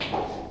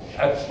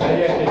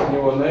отстоять от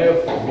него на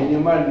f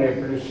минимальная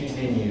плюс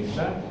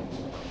единица.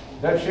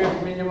 Дальше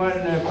f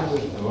минимальная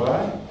плюс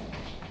 2.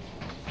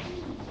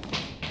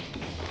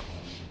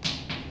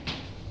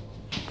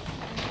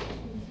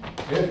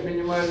 F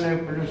минимальная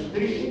плюс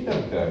 3 и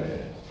так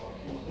далее.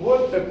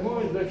 Вот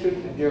такую,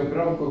 значит,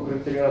 диаграммку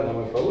Критериана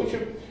мы получим.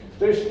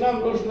 То есть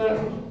нам нужно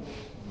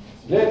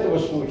для этого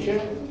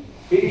случая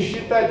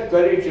пересчитать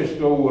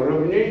количество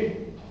уровней.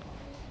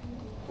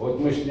 Вот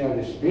мы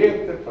сняли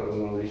спектр,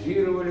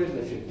 проанализировали,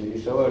 значит,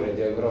 нарисовали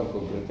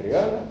диаграммку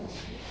Критериана.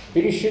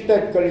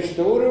 Пересчитать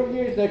количество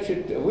уровней,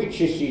 значит,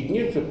 вычесть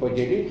единицу,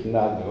 поделить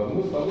на 2.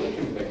 Мы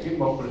получим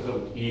таким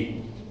образом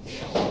и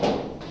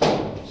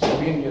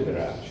спин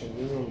ядра.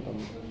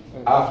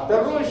 А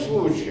второй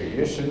случай,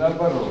 если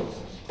наоборот,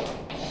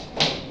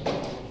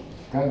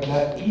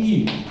 когда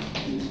и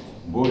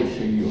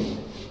больше йод,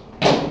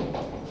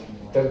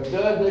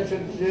 тогда, значит,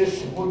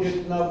 здесь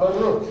будет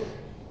наоборот,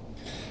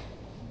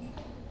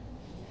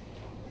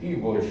 и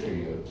больше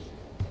йод.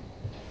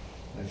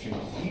 Значит,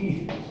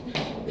 и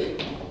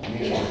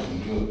минус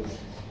йод.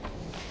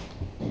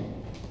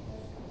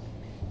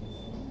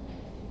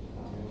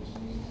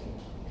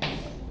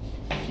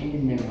 И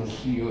минус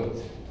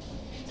йод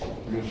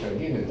плюс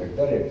 1 и так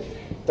далее.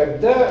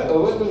 Тогда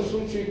в этом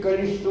случае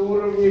количество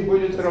уровней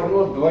будет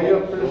равно 2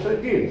 йод плюс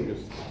 1.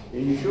 И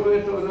ничего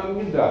этого нам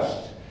не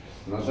даст.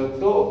 Но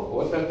зато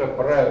вот это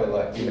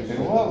правило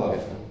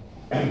интервалов,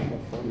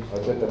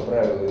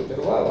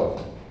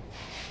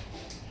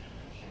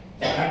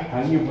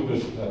 они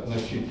будут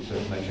относиться,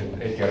 значит,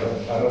 эти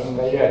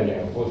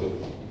расстояния будут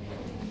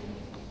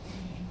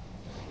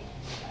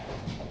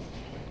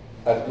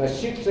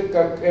относиться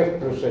как f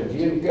плюс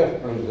 1, к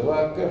f плюс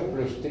 2, к f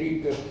плюс 3,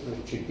 к f плюс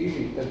 4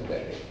 и так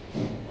далее.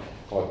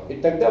 Вот. И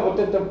тогда вот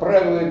это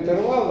правило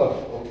интервалов,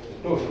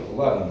 тоже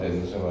лambda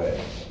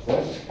называется,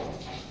 да?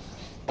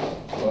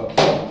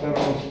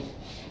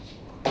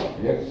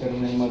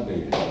 Векторной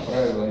модели.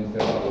 Правило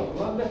интервалов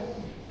лambda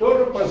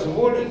тоже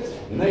позволит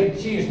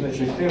найти,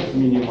 значит, f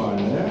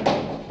минимальное.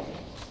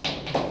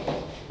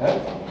 Так?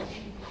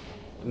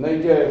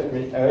 Найдя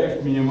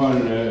f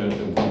минимальное,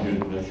 это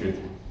будет, значит,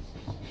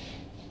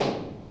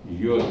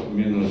 йод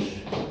минус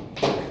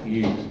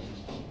и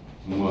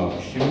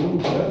максимум,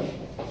 да?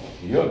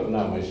 Йод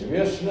нам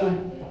известно,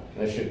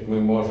 значит, мы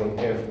можем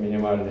f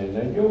минимальный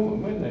найдем,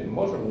 мы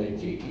можем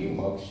найти и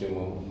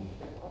максимум.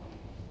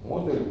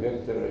 Модуль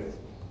вектора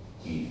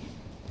и.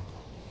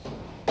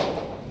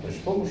 То есть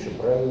с помощью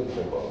правил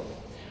интервала.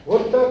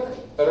 Вот так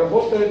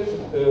работает,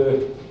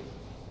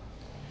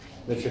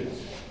 значит,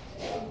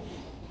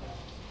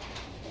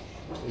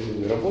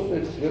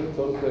 работает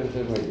сверхтонкое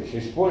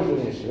взаимодействие.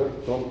 Использование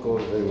сверхтонкого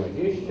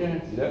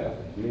взаимодействия для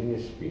определения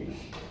спина.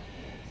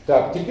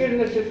 Так, теперь,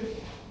 значит,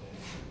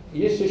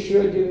 есть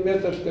еще один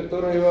метод,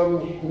 который я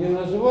вам не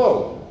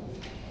назвал.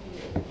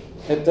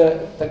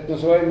 Это так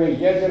называемый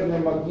ядерный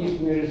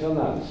магнитный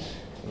резонанс.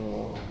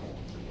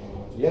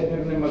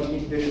 Ядерный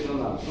магнитный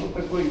резонанс. Ну,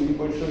 такой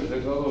небольшой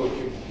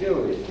заголовочек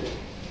сделаете,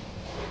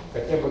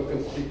 хотя бы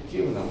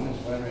конструктивно мы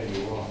с вами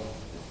его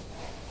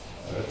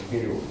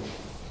разберем.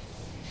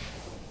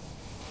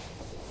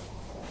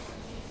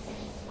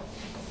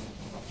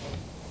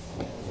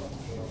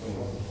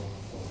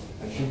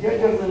 Значит,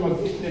 ядерный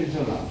магнитный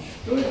резонанс.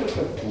 Что это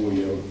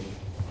такое?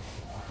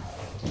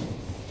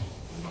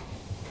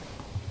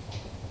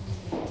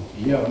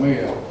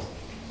 Мы,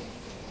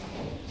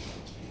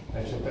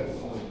 значит,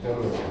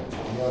 второй,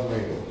 мы.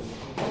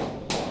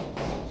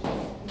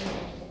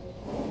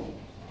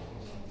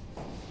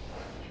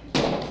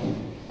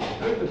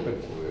 Что это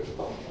такое?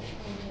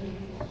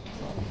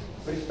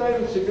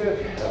 Представим себе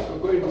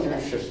какое-нибудь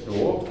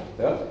вещество,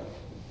 да?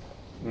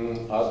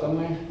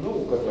 Атомы,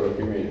 ну, у которых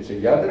имеются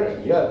ядра.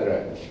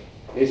 Ядра,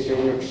 если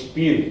у них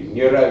спин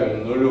не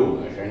равен нулю,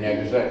 значит, они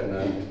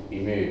обязательно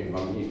имеют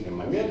магнитный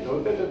момент.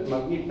 Вот этот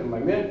магнитный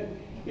момент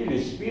или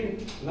спин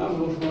нам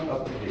нужно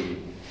определить.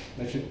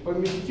 Значит,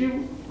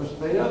 поместим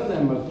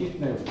постоянное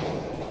магнитное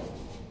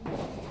поле.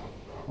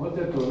 Вот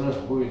это у нас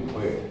будет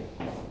B.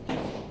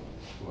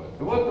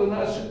 Вот у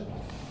нас,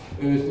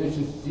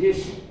 значит,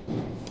 здесь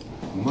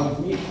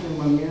магнитный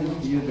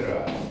момент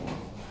ядра.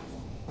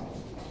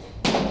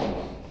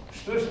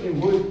 Что с ним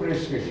будет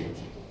происходить?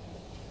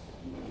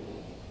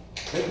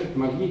 Этот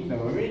магнитный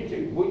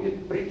момент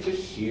будет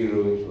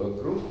прецессировать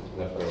вокруг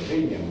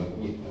направления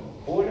магнитного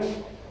поля.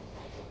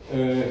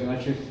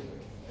 Значит,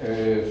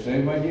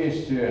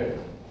 взаимодействие,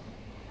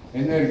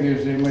 энергия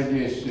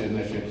взаимодействия,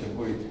 значит,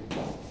 будет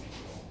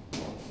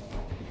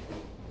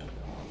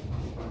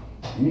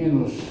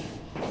минус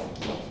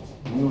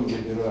μ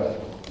ядра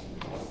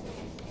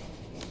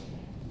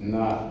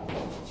на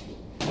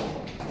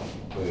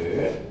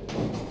B,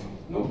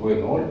 ну,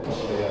 B0,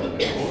 постоянно,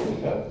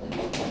 да.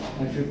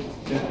 Значит,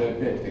 это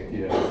опять-таки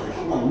я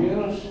напишу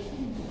минус,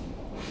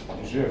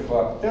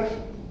 G-фактор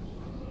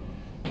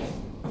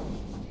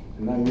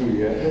на μ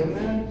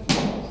ядерная,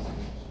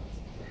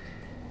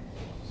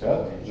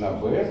 так, на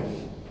B,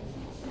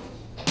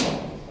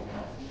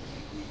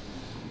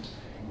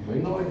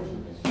 B0,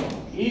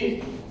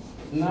 и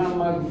на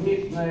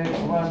магнитное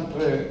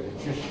квантовое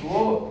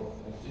число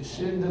с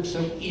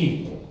индексом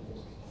I.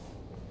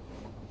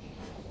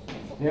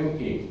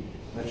 МИ.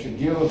 Значит,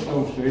 дело в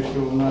том, что если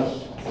у нас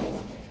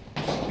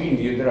спин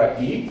ядра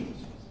I,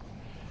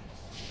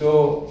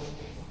 то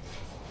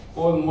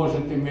он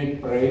может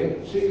иметь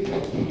проекции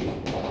какие?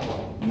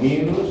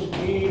 Минус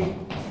I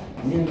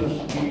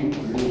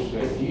плюс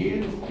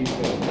 1 и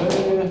так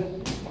далее,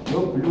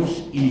 до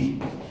плюс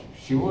I.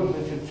 Всего,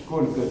 значит,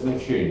 сколько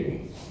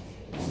значений?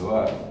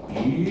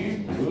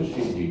 2I плюс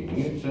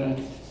единица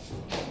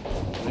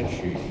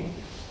значений.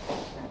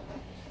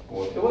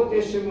 Вот. И вот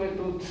если мы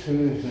тут,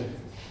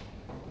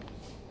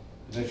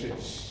 значит,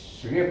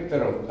 с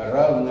вектором,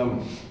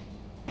 равным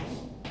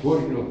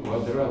корню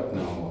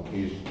квадратному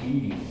из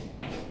I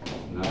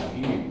на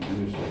I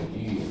плюс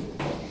 1,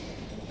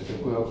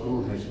 такую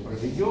окружность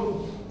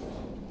проведем,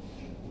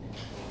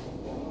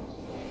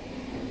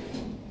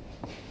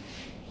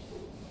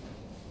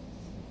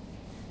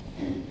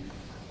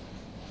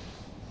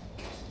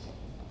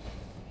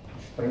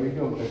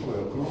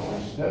 такую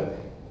окружность, так?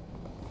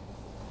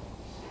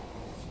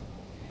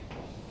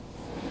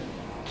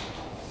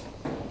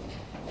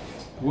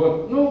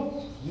 Вот,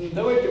 ну,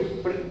 давайте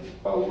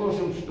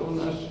предположим, что у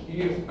нас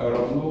I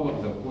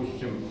равно,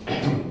 допустим,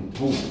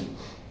 2.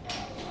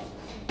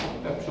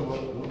 Так, чтобы,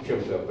 ну,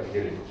 чем-то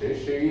определиться.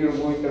 Если I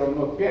будет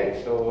равно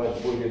 5, то у вас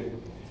будет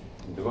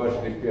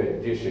дважды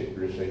 5, 10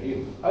 плюс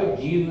 1,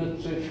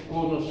 11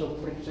 конусов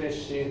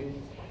прецессии.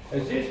 А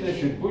здесь,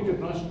 значит, будет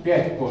у нас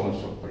 5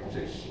 конусов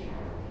прецессии.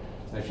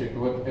 Значит,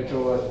 вот это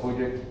у вас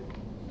будет,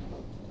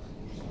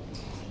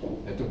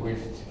 это будет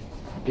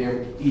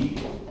MI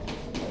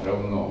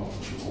равно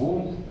 2,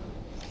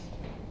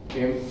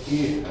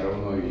 MI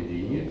равно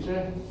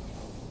единице,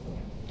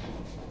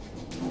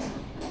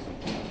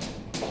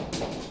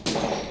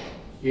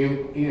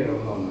 MI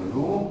равно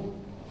 0,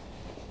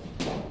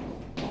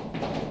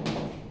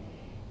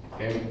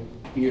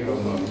 MI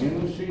равно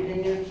минус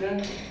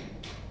единице,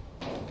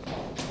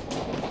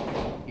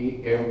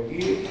 и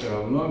MI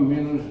равно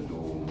минус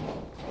 2.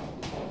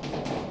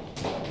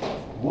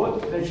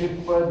 Вот,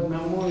 значит, по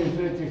одному из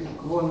этих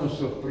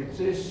конусов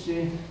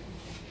прецессии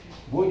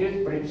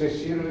будет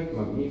прецессировать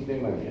магнитный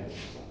момент.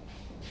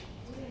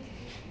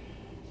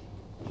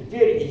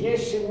 Теперь,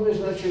 если мы,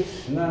 значит,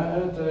 на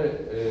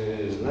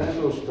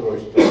это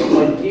устройство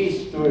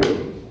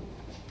воздействуем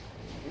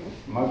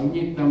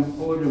магнитным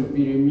полем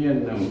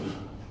переменным,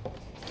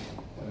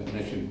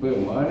 значит, b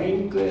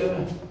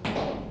маленькое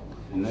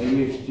на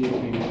e в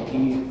степени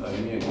I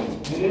омега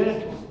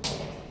t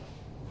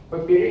в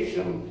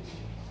поперечном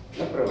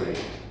направлении,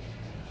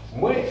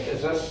 мы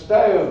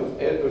заставим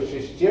эту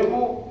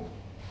систему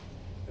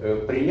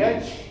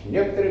принять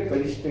некоторое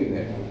количество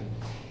энергии.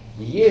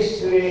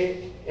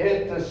 Если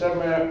эта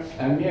самая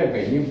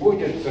омега не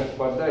будет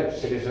совпадать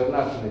с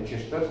резонансной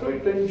частотой,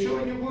 то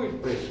ничего не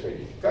будет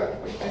происходить. Как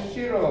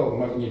процессировал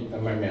магнитный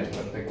момент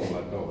вот таким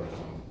вот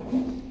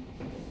образом,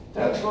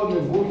 так он и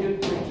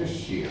будет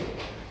процессировать.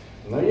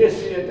 Но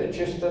если эта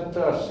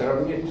частота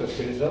сравнится с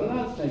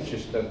резонансной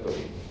частотой,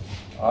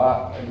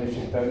 а,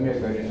 значит,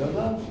 омега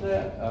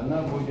резонансная,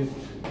 она будет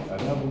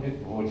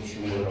вот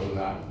чему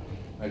равна.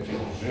 Значит,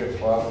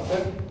 G-фактор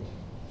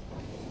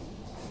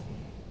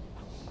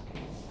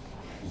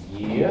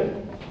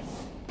E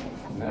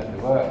на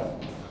 2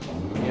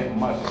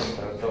 массы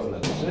протона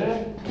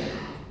C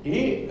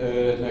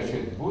и,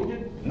 значит,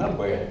 будет на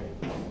B.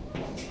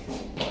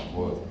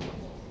 Вот.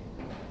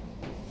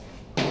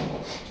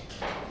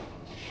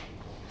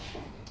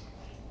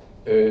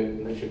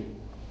 Значит,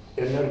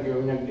 энергия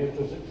у меня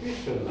где-то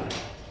записана.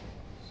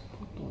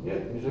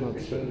 Нет, не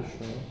записана.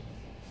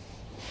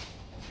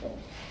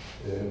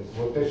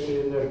 Вот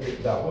если энергия,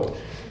 да, вот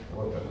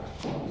она.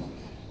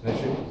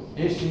 Значит,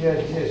 если я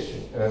здесь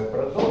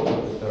продолжу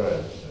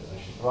стараться,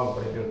 значит, вам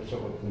придется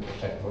вот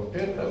написать вот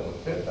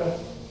это,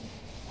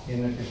 и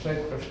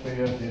написать то, что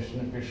я здесь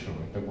напишу.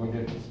 Это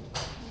будет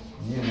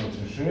минус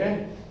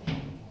G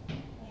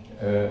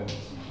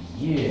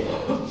E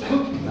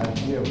на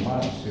 2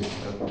 массы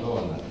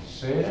протона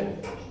C,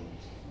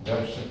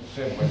 дальше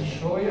C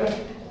большое,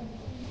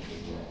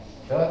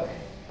 так,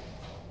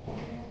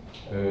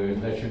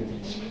 значит,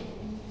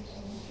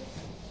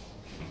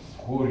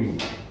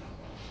 корень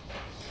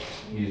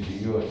из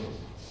йод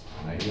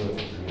на йод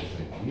плюс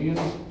 1,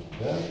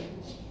 да,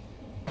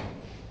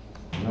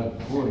 над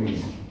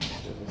корень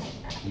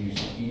из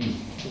И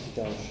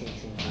на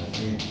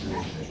И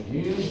плюс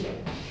 1.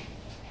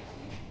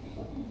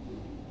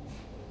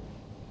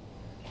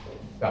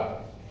 Так.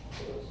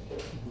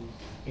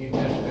 И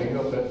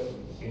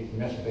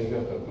вместо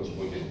йода тут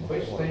будет B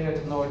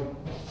стоять 0.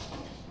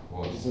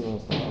 Вот.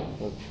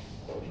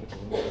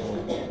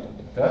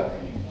 Так.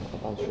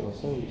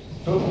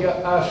 Тут я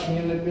H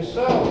не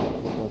написал,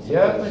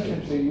 я,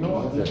 значит, ее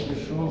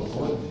напишу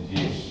вот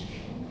здесь.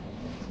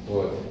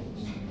 Вот.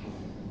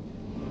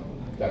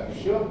 Так,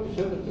 все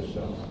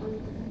написал.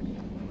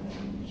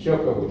 Все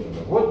как будто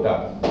бы. Вот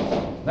так.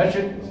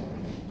 Значит,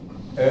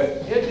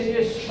 это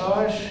есть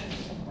H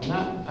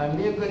на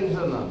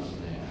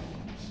омега-резонансная.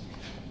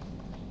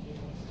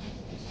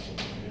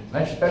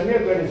 Значит,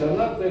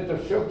 омега-резонансная это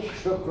все,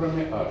 что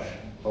кроме H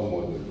по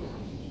модулю.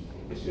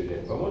 Если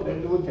взять по модулю,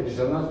 это будет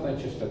резонансная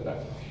частота.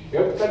 И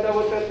вот когда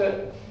вот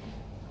это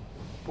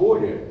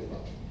поле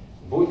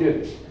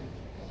будет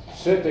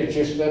с этой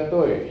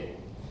частотой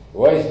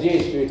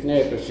воздействовать на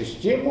эту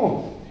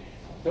систему,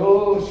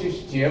 то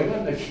система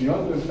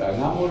начнет,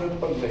 она может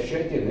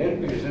поглощать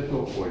энергию из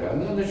этого поля.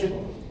 Она, значит,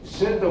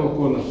 с этого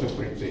конуса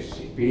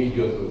прецессии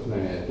перейдет вот на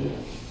это.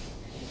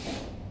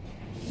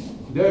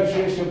 Дальше,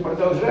 если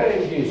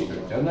продолжает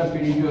действовать, она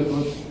перейдет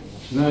вот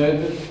на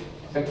этот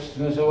так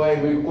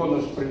называемый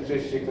конус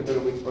прецессии,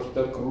 который будет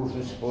просто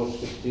окружность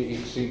плоскости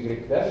x,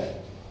 y, да?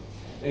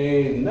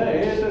 И на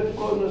этот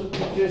конус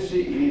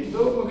прецессии и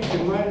до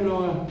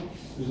максимального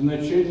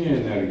значения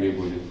энергии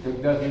будет.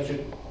 Когда,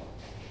 значит,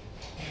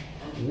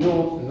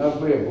 ну, на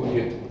b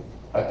будет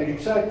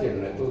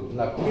отрицательное, тут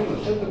на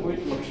минус, это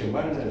будет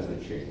максимальное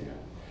значение.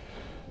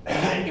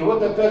 И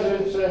вот,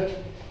 оказывается,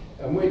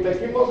 мы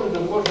таким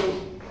образом можем,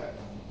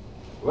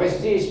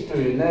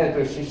 воздействуя на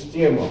эту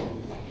систему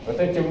вот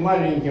этим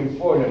маленьким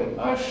полем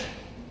H,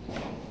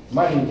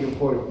 маленьким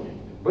полем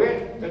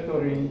B,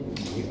 который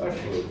не H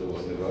его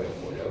называют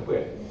поле, а B,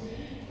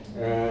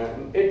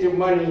 этим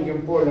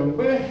маленьким полем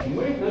B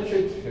мы,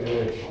 значит,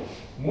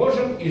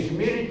 можем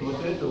измерить вот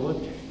эту вот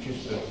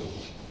частоту.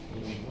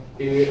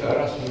 И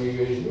раз мы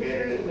ее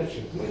измерили,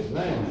 значит, мы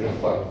знаем же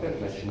фактор,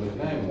 значит, мы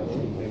знаем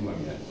нужный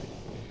момент.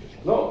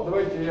 Но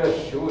давайте я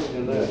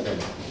сегодня на этом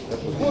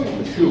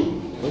закончу.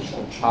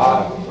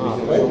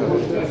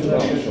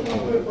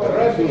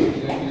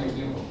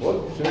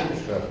 Вот все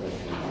решать.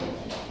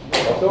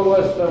 А то у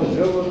вас там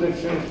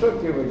желудочные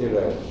соки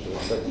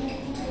выделяются.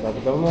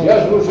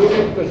 Я слушаю,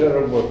 вы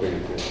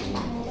заработаете.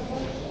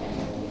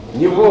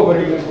 Не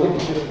вовремя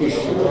будете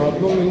пищу. На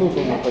 1 минуту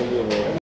мы поделаем.